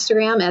 TikTok, and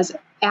Instagram as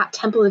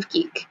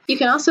 @TempleOfGeek. You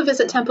can also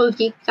visit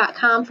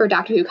templeofgeek.com for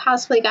Doctor Who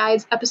cosplay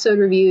guides, episode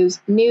reviews,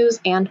 news,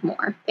 and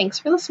more. Thanks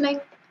for listening.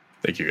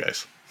 Thank you,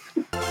 guys.